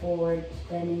 bowing forward,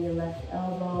 bending the left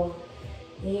elbow.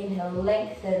 Inhale,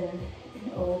 lengthen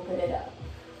and open it up.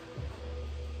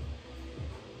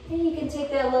 And you can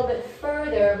take that a little bit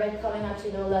further by coming onto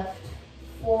the left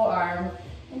forearm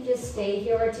and just stay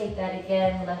here, or take that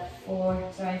again,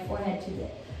 forehead to the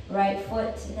right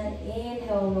foot, and then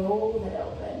inhale, roll it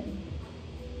open.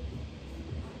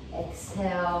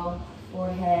 Exhale,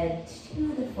 forehead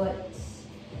to the foot.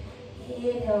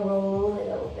 Inhale, roll it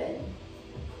open.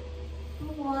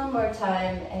 One more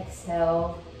time,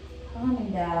 exhale,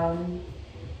 coming down.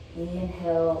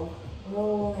 Inhale,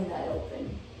 rolling that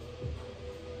open.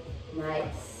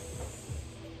 Nice.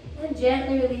 And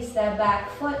gently release that back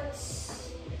foot.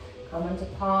 Come into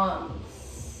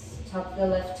palms. Tuck the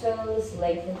left toes,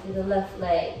 lengthen through the left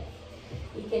leg.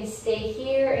 You can stay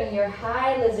here in your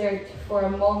high lizard for a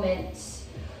moment.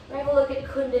 Or have a look at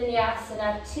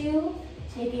Vinyasa 2.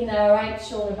 Taking the right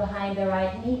shoulder behind the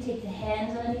right knee. Take the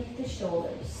hands underneath the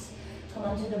shoulders. Come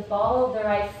onto the ball of the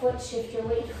right foot. Shift your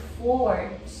weight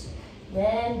forward.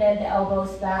 Then bend the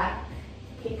elbows back.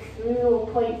 Kick through,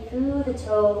 point through the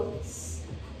toes.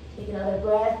 Take another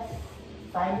breath.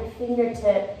 Find your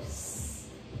fingertips.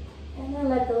 And then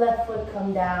let the left foot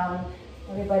come down.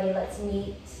 Everybody, let's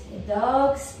meet a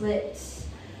dog split.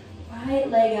 Right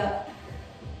leg up.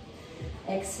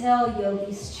 Exhale,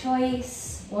 yogi's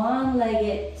choice.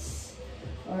 One-legged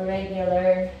or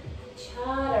regular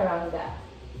chaturanga.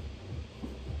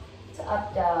 To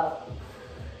up dog.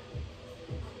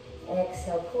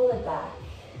 Exhale, pull it back.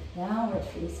 Downward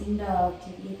facing dog.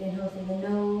 Take a deep inhale through the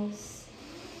nose.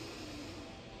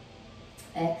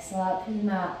 Exhale out through the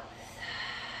mouth.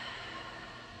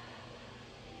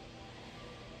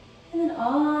 And then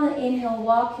on inhale,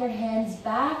 walk your hands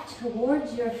back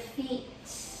towards your feet.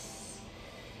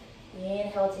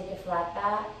 Inhale, take a flat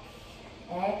back.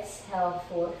 Exhale,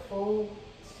 forward fold.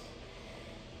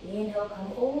 Inhale,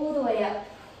 come all the way up.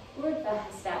 Urdhva.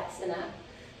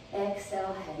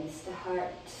 Exhale, hands to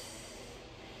heart.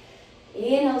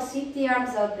 Inhale, sweep the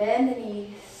arms up, bend the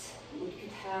knees.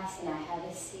 Utkatasana, have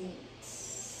a seat.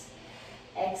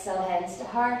 Exhale, hands to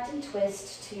heart and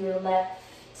twist to your left.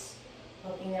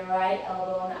 Hooking the right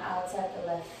elbow on the outside of the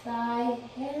left thigh.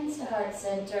 Hands to heart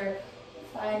center.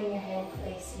 Finding your hand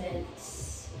placement.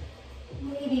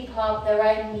 Maybe pop the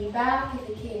right knee back if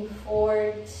it came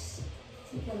forward. So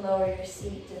you can lower your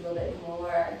seat a little bit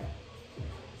more.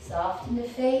 Soften the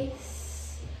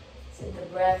face. Send the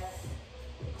breath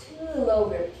to the lower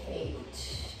rib cage.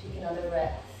 Take another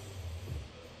breath.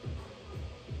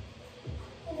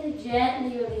 And then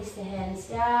gently release the hands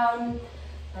down.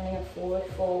 Finding a forward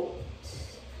fold.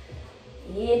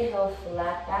 Inhale,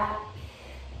 flat back.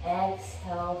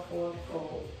 Exhale, forward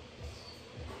fold.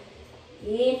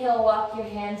 Inhale, walk your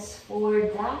hands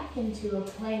forward back into a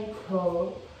plank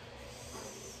pose.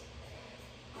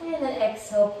 And then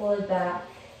exhale, pull it back,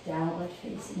 downward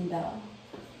facing dog.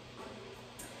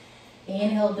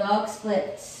 Inhale, dog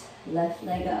split, left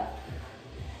leg up.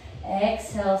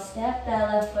 Exhale, step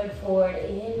that left foot forward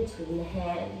in between the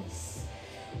hands.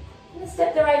 And then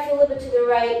step the right foot a little bit to the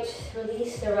right,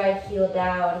 release the right heel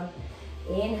down.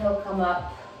 Inhale, come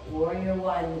up, warrior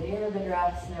one,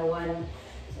 Virabhadrasana 1.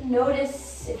 So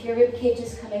notice if your rib cage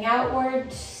is coming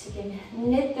outward, you can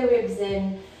knit the ribs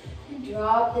in and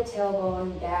drop the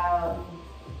tailbone down.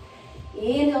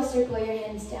 Inhale, circle your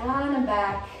hands down and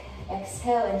back.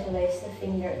 Exhale, interlace the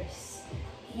fingers.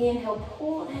 Inhale,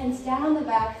 pull the hands down the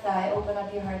back thigh, open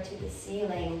up your heart to the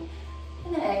ceiling.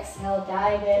 And then exhale,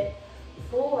 dive it,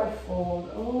 forward fold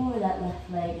over that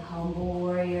left leg, humble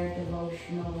warrior,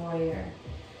 devotional warrior.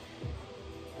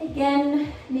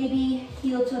 Again, maybe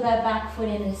heel to that back foot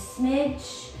in a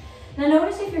smidge. Now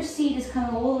notice if your seat is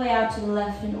coming all the way out to the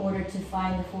left in order to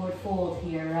find the forward fold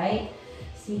here, right?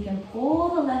 So you can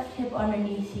pull the left hip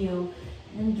underneath you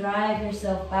And drive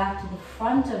yourself back to the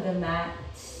front of the mat.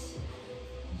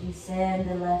 You send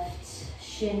the left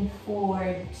shin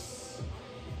forward.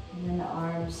 And then the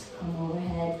arms come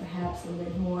overhead, perhaps a little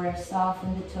bit more.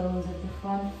 Soften the toes of the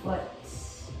front foot.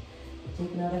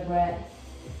 Take another breath.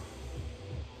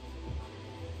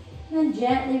 And then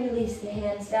gently release the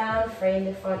hands down, frame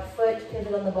the front foot,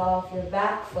 pivot on the ball of your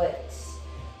back foot.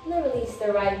 And then release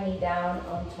the right knee down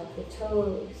on top of the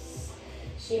toes.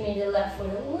 Shimmy the left foot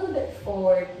a little bit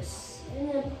forward. And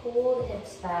then pull the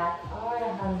hips back.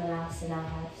 Ardha Hanumanasana,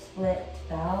 half split,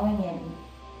 bowing in.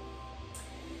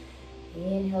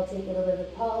 Inhale, take a little bit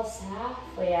of pulse,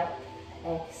 halfway up.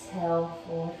 Exhale,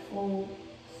 forward fold.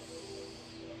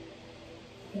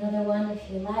 Another one if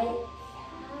you like.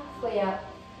 Halfway up,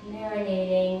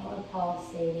 marinating or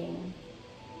pulsating.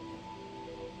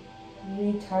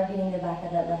 Really targeting the back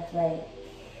of that left leg.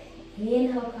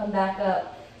 Inhale, come back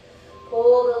up.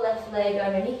 Pull the left leg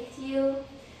underneath you.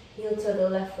 Heel to the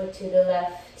left foot to the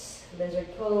left.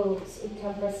 Lizard pose,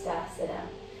 Uttam Prasthasana.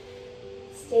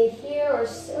 Stay here or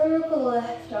circle the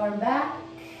left arm back.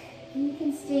 You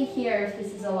can stay here if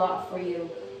this is a lot for you.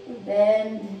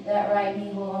 Bend that right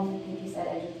knee, hold on to the pinky side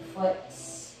edge of the foot.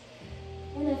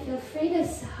 And then feel free to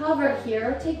hover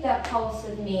here, take that pulse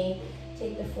with me.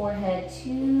 Take the forehead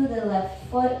to the left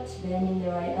foot, bending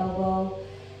the right elbow.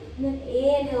 And then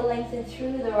inhale, lengthen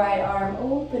through the right arm,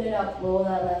 open it up, roll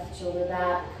that left shoulder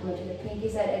back. Come to the pinky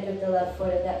side edge of the left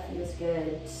foot if that feels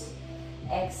good.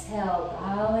 Exhale,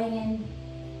 bowing in.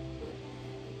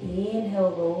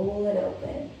 Inhale, roll it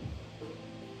open.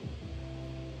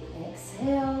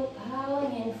 Exhale,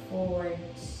 bowing in forward.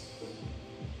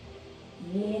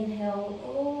 Inhale,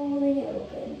 rolling it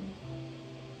open.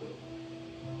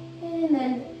 And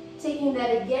then taking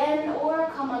that again, or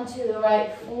come onto the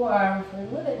right forearm for a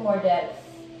little bit more depth.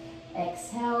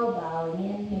 Exhale, bowing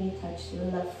in, maybe touch the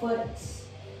left foot.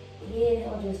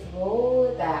 Inhale, just roll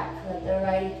it back. Let the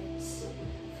right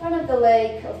front of the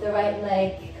leg, of the right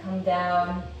leg come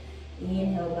down.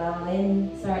 Inhale, bow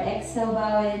in. Exhale,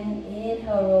 bow in.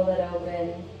 Inhale, roll it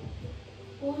open.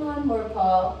 One more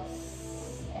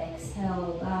pulse.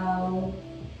 Exhale, bow.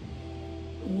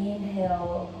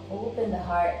 Inhale, open the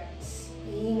heart.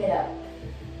 Beam it up.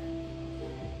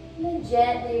 And then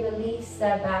gently release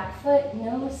that back foot.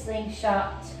 No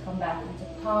slingshot. Come back into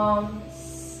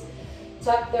palms.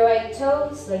 Tuck the right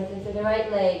toes. Lengthen through the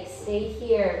right leg. Stay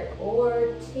here.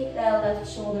 Or take that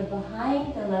left shoulder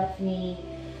behind the left knee.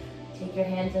 Take your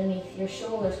hands underneath your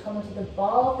shoulders. Come into the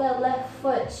ball of that left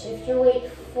foot. Shift your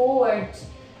weight forward.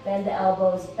 Bend the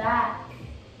elbows back.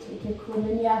 Take your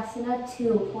Vinyasa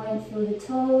 2. Point through the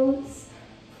toes.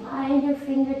 Find your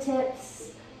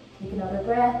fingertips. Take another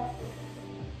breath.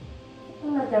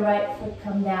 And let the right foot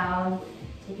come down.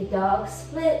 Take a dog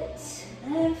split.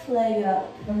 Left leg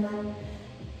up.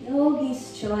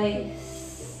 Yogi's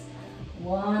choice.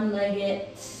 One-legged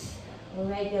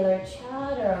regular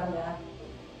chaturanga.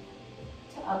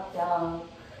 Up dog.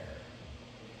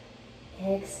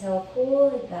 Exhale,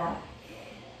 pull it back.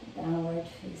 Downward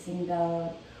facing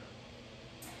dog.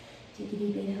 Take a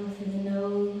deep inhale through the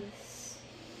nose.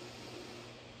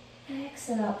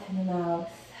 Exhale out through the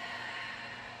mouth.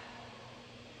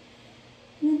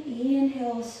 And then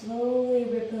inhale, slowly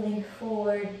rippling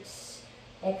forwards.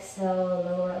 Exhale,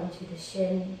 lower onto the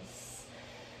shins.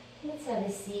 Let's have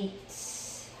a seat.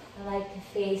 I like to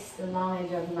face the long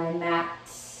edge of my mat.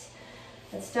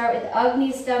 Let's start with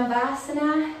Agni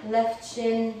Stambhasana, left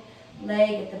shin,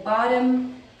 leg at the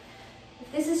bottom.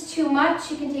 If this is too much,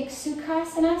 you can take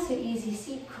Sukhasana, so easy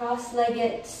seat,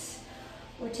 cross-legged,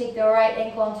 or take the right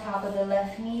ankle on top of the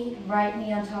left knee, right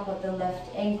knee on top of the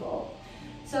left ankle.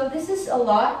 So if this is a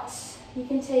lot, you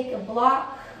can take a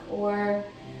block or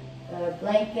a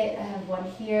blanket. I have one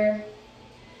here.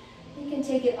 You can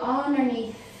take it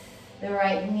underneath the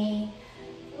right knee,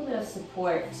 a little bit of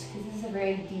support, because this is a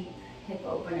very deep hip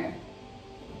opener.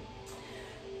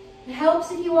 It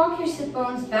helps if you walk your sit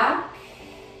bones back,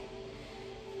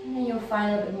 and then you'll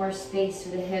find a little bit more space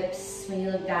through the hips. When you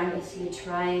look down, you'll see a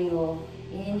triangle.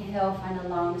 Inhale, find a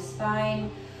long spine,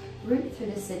 root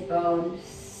through the sit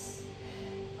bones.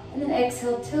 And then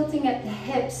exhale, tilting at the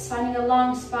hips, finding a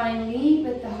long spine, lead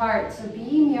with the heart. So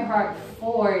beam your heart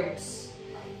forwards,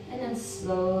 and then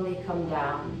slowly come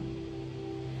down.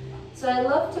 So I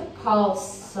love to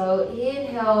pulse. So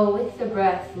inhale with the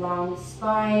breath, long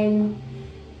spine.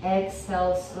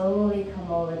 Exhale, slowly come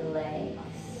over the legs.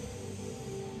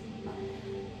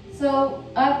 So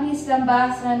Agni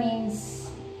Stambhasana means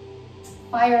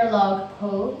fire log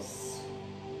pose.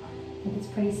 I think it's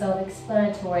pretty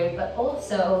self-explanatory, but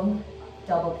also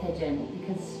double pigeon,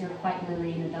 because you're quite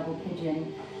literally in a double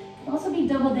pigeon. Also be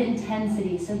double the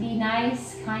intensity, so be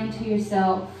nice, kind to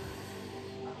yourself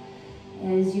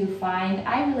as you find.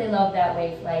 I really love that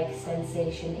wave-like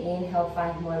sensation. Inhale,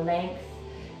 find more length.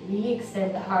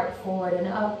 Re-extend the heart forward and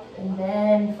up, and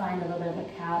then find a little bit of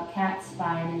a cat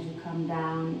spine as you come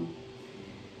down.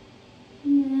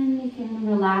 And then you can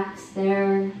relax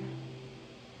there.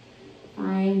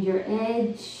 Find your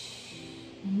edge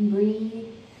and breathe.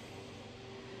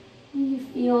 And you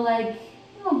feel like,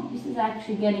 oh, this is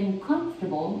actually getting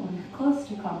comfortable, or close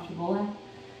to comfortable.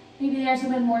 Maybe there's a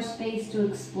bit more space to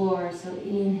explore, so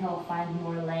inhale, find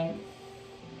more length.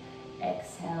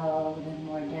 Exhale, a bit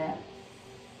more depth.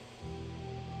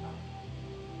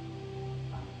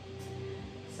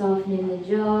 Softening the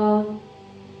jaw,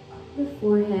 the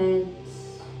forehead.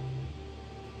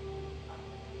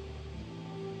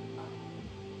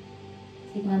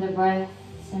 Take another breath,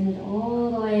 send it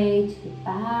all the way to the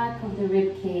back of the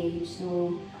rib cage,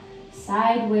 so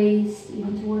sideways,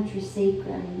 even towards your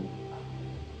sacrum.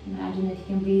 Imagine if you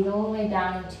can breathe all the way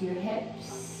down into your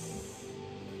hips,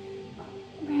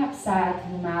 and perhaps side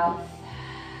to the mouth.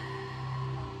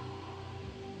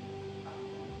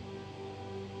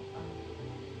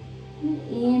 And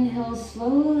inhale,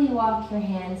 slowly walk your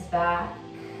hands back.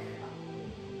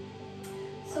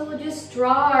 So we'll just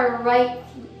draw our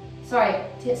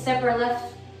step our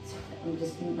left, I'm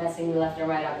just messing the left and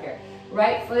right up here.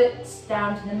 Right foot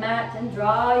down to the mat and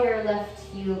draw your left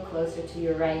heel closer to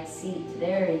your right seat.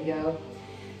 There you go.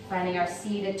 Finding our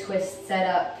seated twist set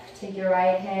up. Take your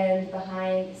right hand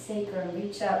behind the sacrum,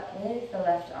 reach up with the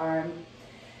left arm.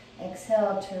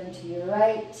 Exhale, turn to your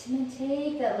right, and then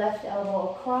take that left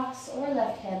elbow across or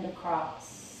left hand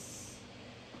across.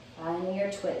 Finding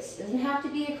your twist. Doesn't have to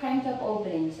be a cranked up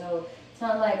opening, so it's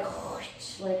not like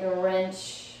a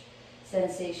wrench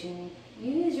sensation.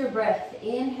 Use your breath.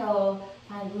 Inhale,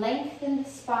 find length in the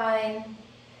spine,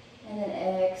 and then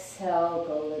exhale,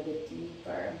 go a little bit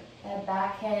deeper. That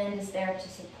back hand is there to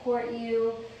support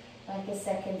you, like a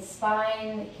second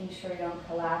spine, making sure you don't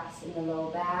collapse in the low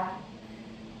back.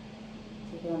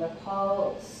 Take another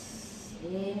pulse.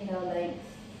 Inhale, length.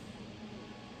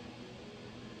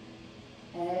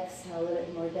 Exhale, a little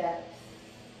bit more depth.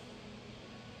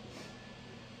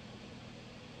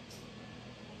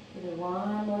 Give it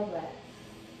one more breath.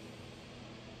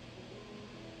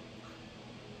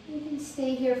 You can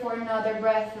stay here for another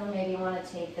breath, or maybe you want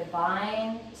to take the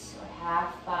bind or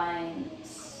half bind.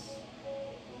 So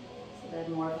that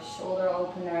more of a shoulder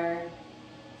opener.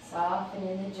 Soften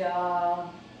in the jaw.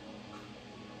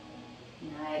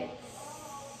 Nice.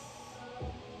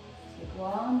 Take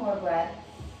one more breath.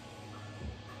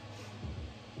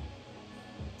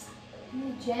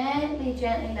 And gently,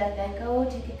 gently let that go.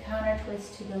 Take a counter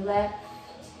twist to the left.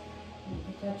 And you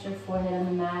can touch your forehead on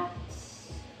the mat.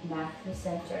 Back to the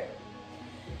center.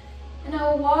 And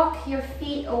now walk your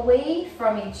feet away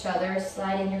from each other,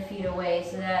 sliding your feet away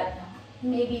so that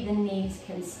maybe the knees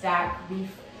can stack.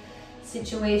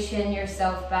 Situation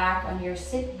yourself back on your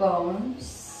sit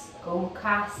bones.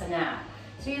 Gomukhasana.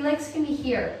 So your legs can be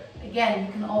here. Again,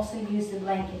 you can also use the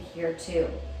blanket here too.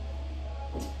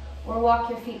 Or walk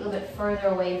your feet a little bit further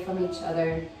away from each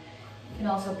other. You can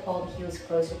also pull the heels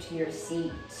closer to your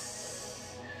seat.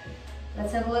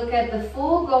 Let's have a look at the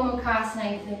full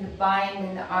Gomukhasana. You can bind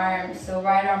in the arms. So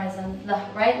right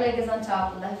leg is on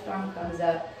top, left arm comes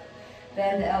up.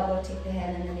 Bend the elbow, take the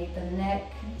hand underneath the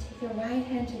neck. And take the right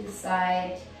hand to the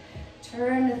side.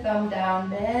 Turn the thumb down,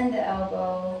 bend the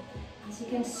elbow. So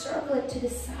you can circle it to the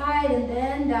side and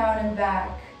then down and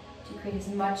back to create as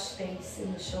much space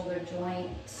in the shoulder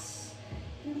joints.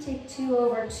 And take 2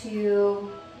 over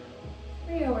 2,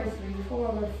 3 over 3, 4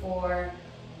 over 4. Or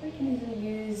you can even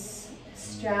use a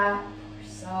strap or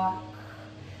sock.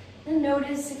 And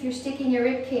notice if you're sticking your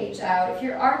rib cage out. If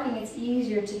you're arcing, it's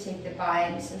easier to take the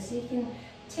bind. So you can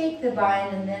take the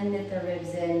bind and then knit the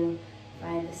ribs in.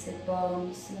 Find the sit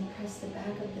bones and then press the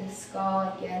back of the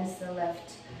skull against the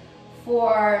left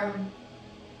forearm.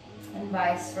 And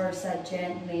vice versa,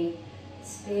 gently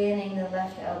spinning the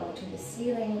left elbow to the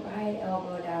ceiling, right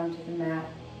elbow down to the mat.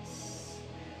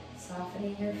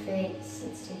 Softening your face.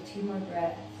 Let's take 2 more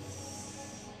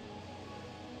breaths.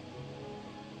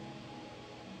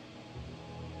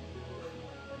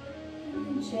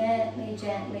 And gently,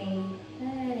 gently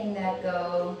letting that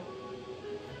go.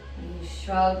 You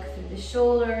shrug through the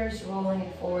shoulders, rolling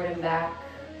it forward and back.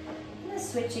 And then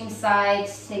switching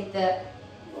sides, take the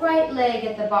right leg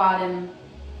at the bottom.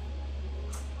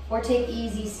 Or take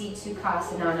easy seat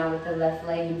Sukhasana now with the left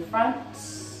leg in front.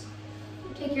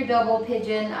 Take your double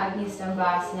pigeon, Agni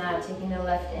Stambhasana, taking the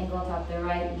left ankle on top of the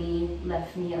right knee,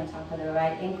 left knee on top of the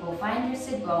right ankle. Find your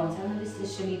sit bones. I notice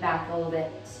this should be back a little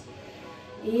bit.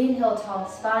 Inhale, tall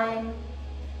spine.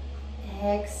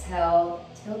 Exhale,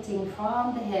 tilting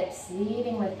from the hips,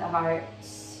 leading with the heart.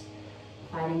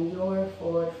 Finding your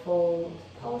forward fold.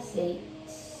 Pulsate.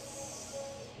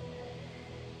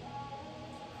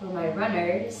 For my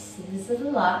runners, this is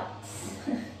a lot.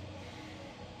 So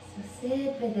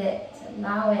sit with it.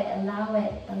 Allow it, allow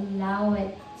it, allow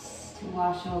it to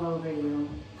wash all over you.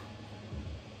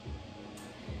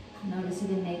 Notice if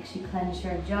it makes you clench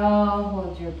your jaw,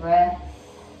 hold your breath.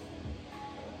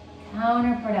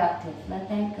 Counterproductive. Let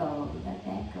that go. Let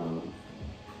that go.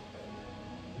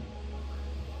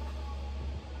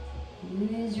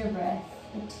 Use your breath,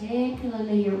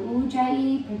 particularly your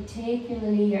ujjayi,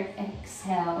 particularly your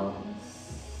exhales.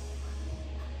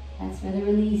 That's where the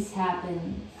release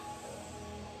happens.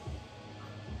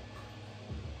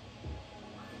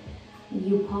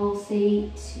 You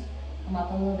pulsate, come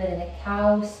up a little bit in a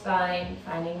cow spine,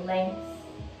 finding length.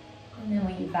 And then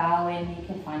when you bow in, you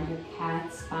can find your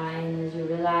cat spine as you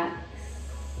relax.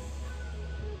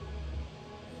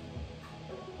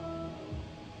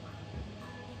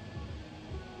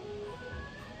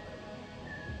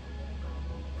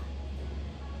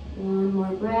 One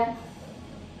more breath.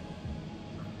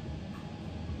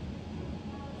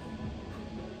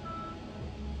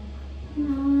 And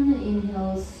on an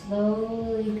inhale,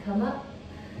 slowly come up.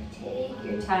 Take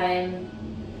your time.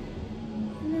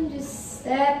 And then just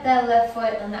step that left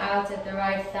foot on the outside of the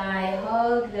right thigh.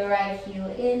 Hug the right heel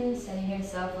in, setting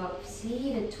yourself up.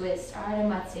 Seated twist, Ardha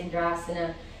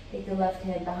Matsyendrasana. Take the left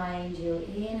hand behind you.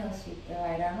 Inhale, sweep the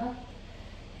right arm up.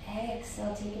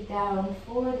 Exhale, take it down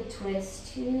for the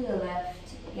twist to the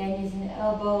left. Again, using the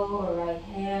elbow or right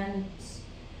hand.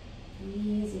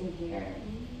 Easing here.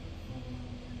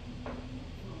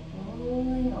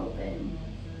 Rolling open.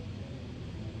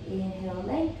 Inhale,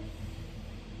 length.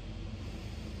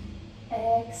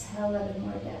 Exhale, a little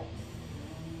more depth.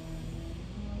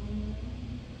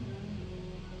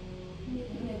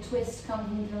 Making the twist come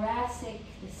from thoracic,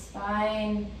 the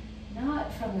spine,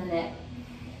 not from the neck.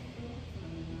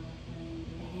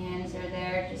 The hands are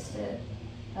there just to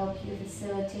help you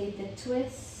facilitate the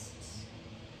twist.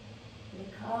 It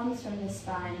comes from the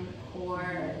spine and the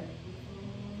core.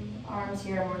 Arms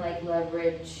here are more like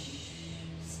leverage.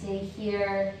 Stay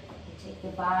here. Take the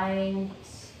bind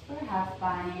or half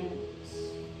bind.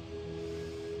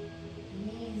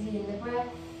 Easy in the breath.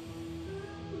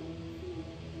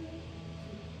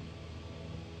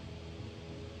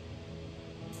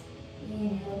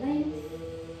 Inhale, length.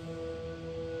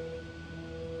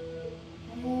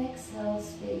 Exhale,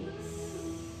 space.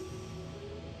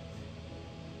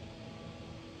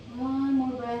 One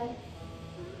more breath.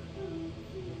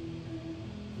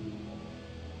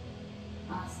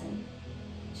 Awesome.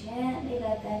 Gently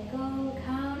let that go.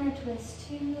 Counter twist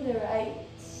to the right.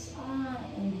 On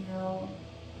inhale.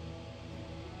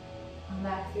 Come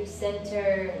back through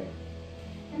center.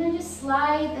 And then just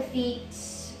slide the feet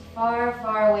far,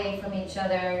 far away from each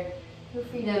other. Feel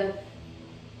free to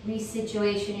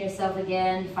resituation yourself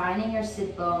again, finding your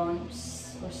sit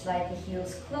bones, or slide the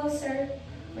heels closer,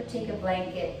 or take a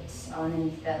blanket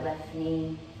underneath that left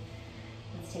knee.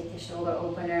 Let's take the shoulder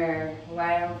opener.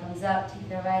 Right arm comes up, take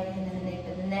the right hand in the nape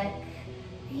of the neck.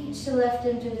 Reach the left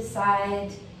arm to the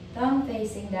side, thumb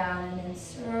facing down, and then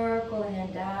circle the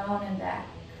hand down and back.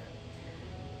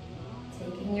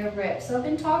 Taking your grip. So I've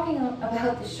been talking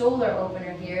about the shoulder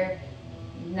opener here,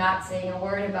 not saying a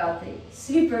word about the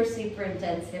super, super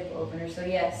intense hip opener. So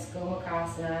yes,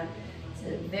 Gomukhasana. It's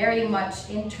a very much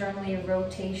internally a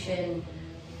rotation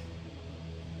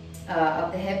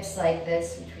of the hips like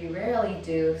this, which we rarely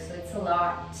do. So it's a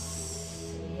lot,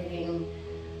 hitting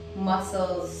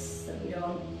muscles that we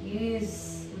don't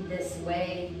use in this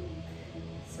way.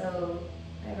 So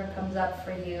whatever comes up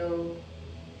for you,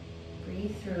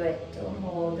 breathe through it. Don't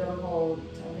hold, don't hold.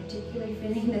 I'm particularly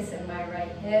feeling this in my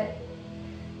right hip.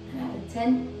 I have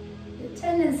a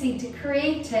tendency to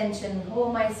create tension,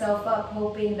 hold myself up,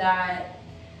 hoping that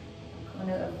I'm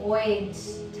going to avoid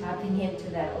tapping into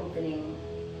that opening.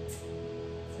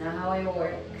 It's not how it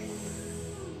works.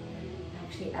 It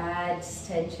actually adds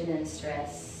tension and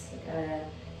stress. You gotta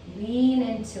lean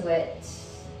into it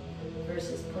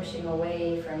versus pushing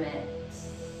away from it.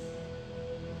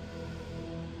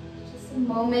 Just a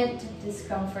moment of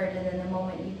discomfort, and then the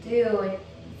moment you do, it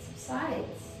subsides.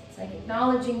 It's like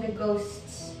acknowledging the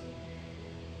ghost,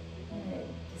 and it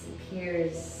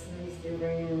disappears, leaves the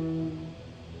room.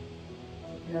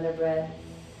 Take another breath.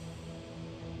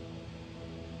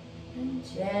 And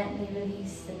gently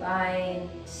release the bind,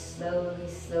 slowly,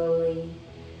 slowly.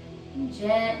 And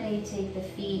gently take the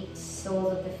feet,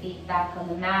 soles of the feet back on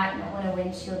the mat. And I want to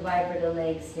windshield vibrate the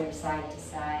legs here side to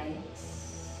side.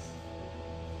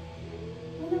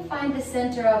 find the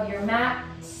center of your mat.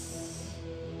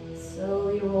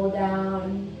 Slowly roll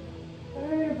down,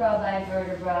 vertebra by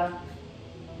vertebra.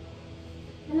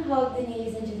 And hug the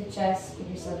knees into the chest, give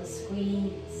yourself a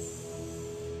squeeze.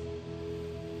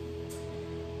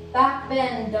 Back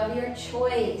bend of your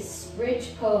choice,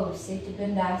 bridge pose, Setu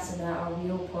Bandhasana or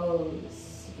wheel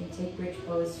pose. You can take bridge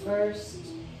pose first,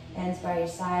 hands by your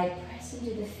side, press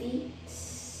into the feet.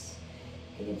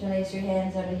 You can place your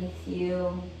hands underneath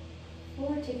you,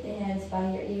 or take the hands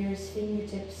by your ears,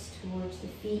 fingertips towards the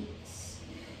feet.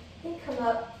 Then come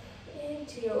up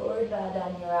into your Urdhva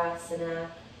Dhanurasana,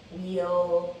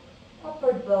 wheel,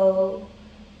 upward bow.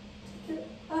 Take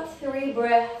about 3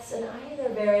 breaths in either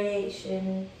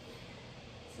variation.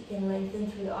 So you can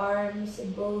lengthen through the arms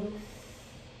in both.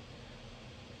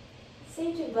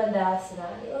 Setu Bandhasana,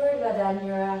 Urdhva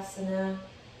Dhanurasana.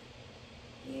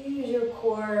 Use your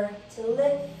core to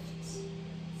lift,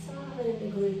 soften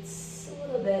the glutes a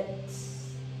little bit.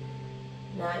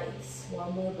 Nice,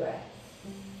 one more breath.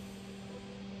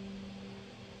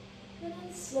 And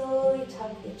then slowly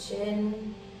tuck the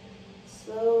chin,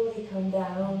 slowly come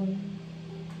down.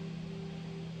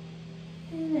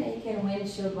 And then you can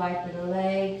windshield wiper the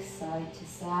legs side to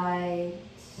side.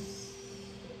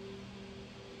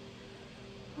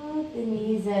 Hug the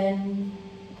knees in.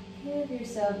 Give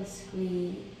yourself a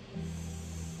squeeze.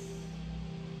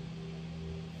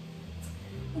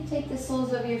 And take the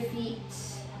soles of your feet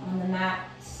on the mat,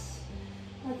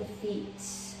 or the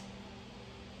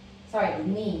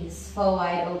knees full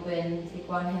wide open. Take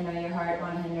one hand on your heart,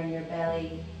 one hand on your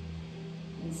belly.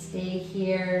 And stay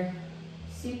here,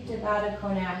 Supta Baddha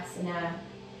Konasana.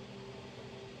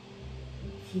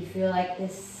 If you feel like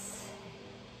this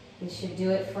should do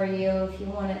it for you. If you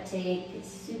want to take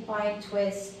supine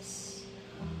twists,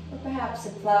 or perhaps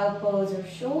a plow pose or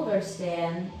shoulder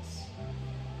stand,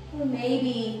 or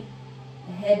maybe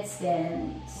a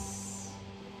headstand.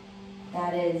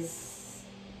 That is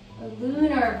a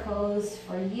lunar pose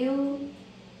for you.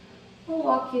 We'll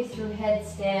walk you through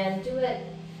headstand. Do it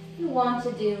if you want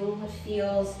to do what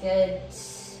feels good,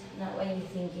 not what you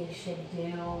think you should do.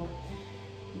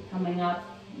 You're coming up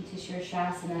into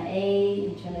Shirshasana A,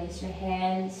 interlace your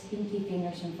hands, pinky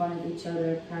fingers in front of each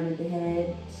other, crown of the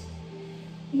head.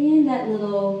 And that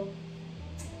little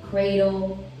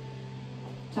cradle,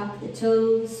 tuck the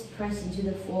toes, press into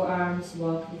the forearms,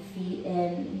 walk the feet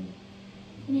in.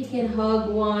 And you can hug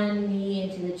one knee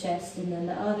into the chest and then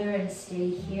the other and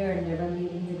stay here, never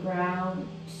leaving the ground.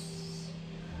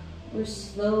 Or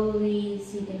slowly,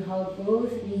 so you can hug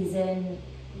both knees in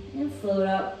and float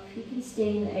up. You can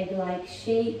stay in the egg-like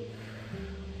shape,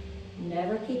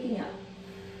 never kicking up.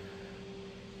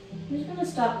 I'm just going to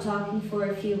stop talking for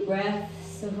a few breaths,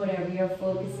 so whatever you're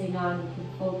focusing on, you can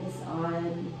focus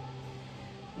on.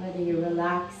 Whether you're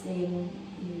relaxing,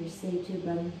 your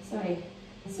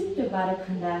Supta Baddha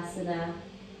Konasana,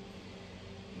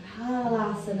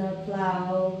 Halasana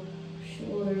plow,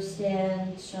 shoulder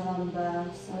stand, Shalamba,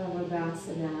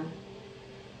 Sarvagasana,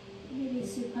 maybe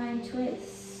supine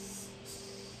twist.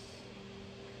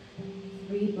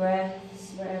 3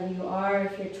 breaths wherever you are.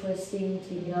 If you're twisting,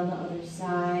 take it on the other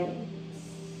side.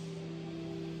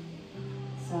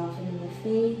 Soften the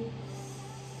face.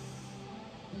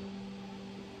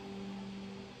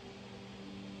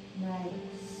 Nice.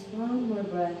 One more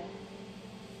breath.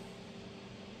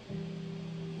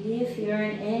 If you're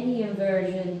in any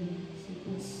inversion, so you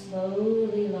can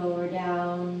slowly lower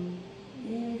down.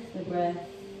 If the breath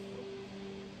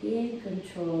be in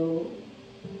control.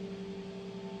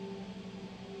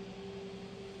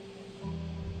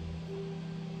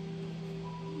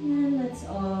 And let's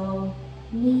all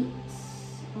meet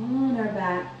on our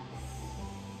backs.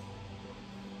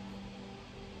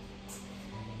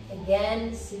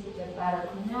 Again, Supta Baddha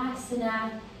Konasana.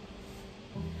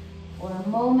 For a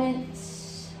moment,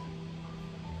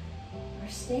 or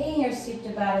stay in your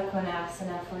Supta Baddha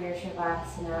Konasana for your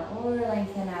Shavasana, or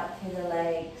lengthen out through the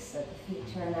legs so the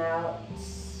feet turn out.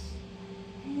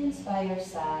 Hands by your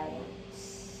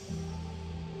sides.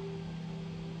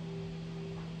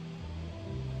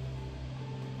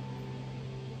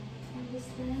 And just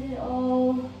let it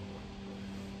all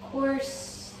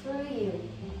course through you.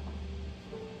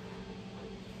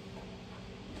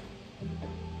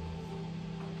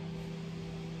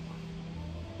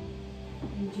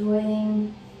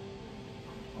 Enjoying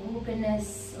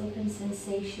openness, open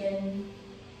sensation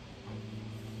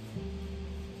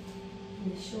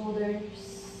in the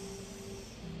shoulders,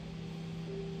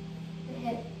 the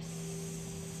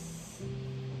hips,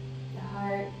 the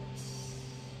heart.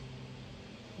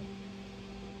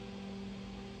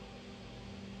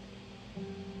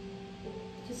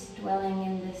 Just dwelling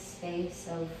in this space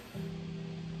of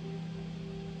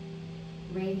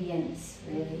radiance,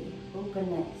 really,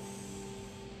 openness.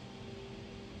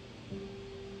 I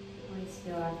always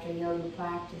feel after yoga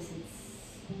practice, it's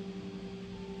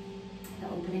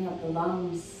opening up the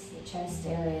lungs, the chest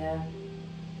area.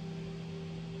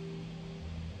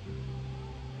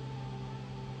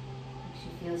 Makes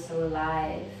you feel so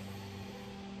alive.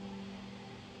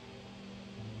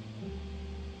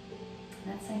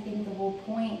 That's, I think, the whole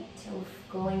point of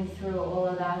going through all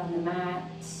of that on the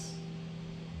mat.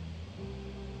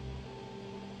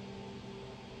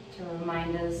 To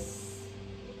remind us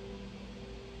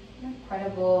what an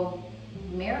incredible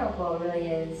miracle it really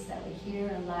is that we're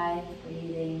here alive,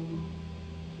 breathing.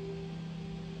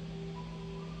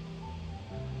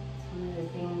 It's one of the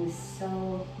things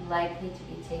so likely to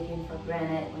be taken for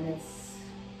granted when it's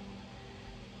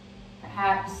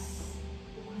perhaps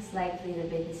most likely the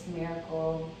biggest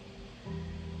miracle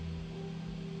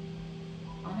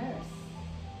on earth.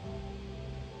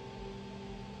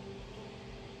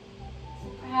 So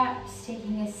perhaps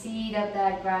taking a seed of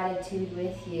that gratitude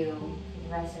with you for the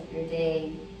rest of your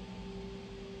day.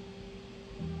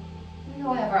 We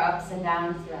all have our ups and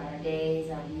downs throughout our days,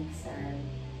 our weeks, our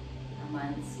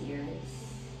months, years.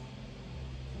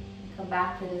 Come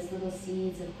back to those little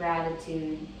seeds of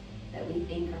gratitude that we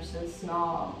think are so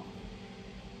small.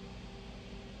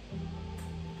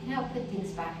 Can help put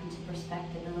things back into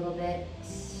perspective a little bit.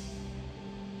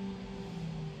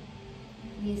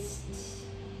 At least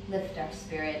lift our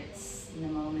spirits in the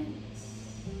moment.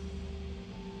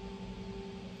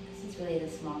 Because it's really the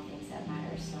small things that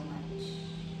matter so much.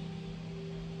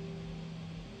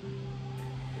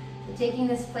 So taking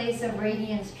this place of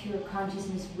radiance, pure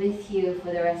consciousness with you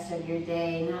for the rest of your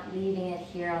day, not leaving it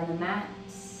here on the mat.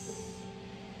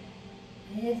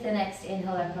 With the next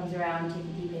inhale that comes around, take a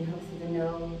deep inhale through the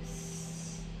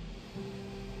nose.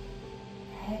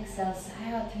 Exhale,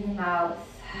 sigh out through the mouth.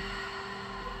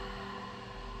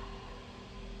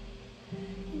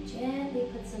 And gently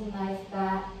put some life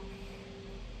back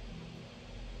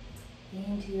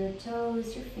into your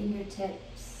toes, your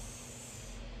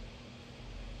fingertips.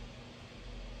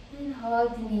 And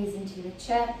hug the knees into the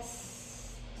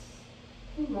chest.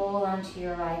 And roll onto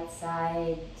your right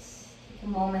side. A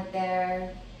moment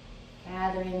there,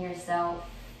 gathering yourself,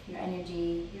 your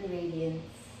energy, your radiance,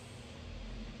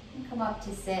 and come up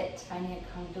to sit, finding a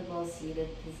comfortable seated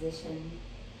position.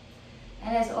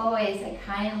 And as always, I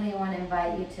kindly want to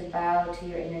invite you to bow to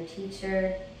your inner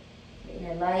teacher, your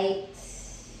inner light,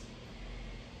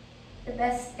 the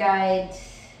best guide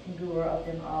and guru of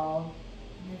them all.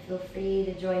 And feel free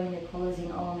to join me in the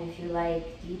closing Om if you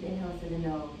like. Deep inhale through the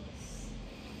nose.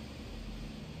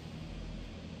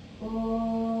 Keep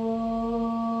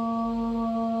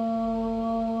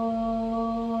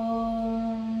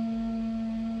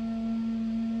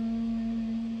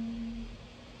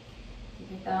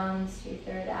your thumbs to your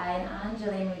third eye, and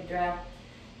Anjali Mudra.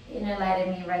 The inner light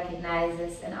in me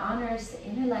recognizes and honors the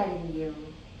inner light in you.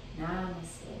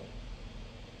 Namaste.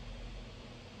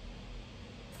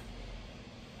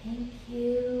 Thank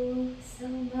you so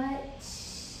much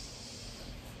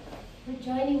for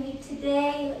joining me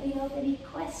today. Let me know if any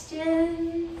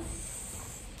questions.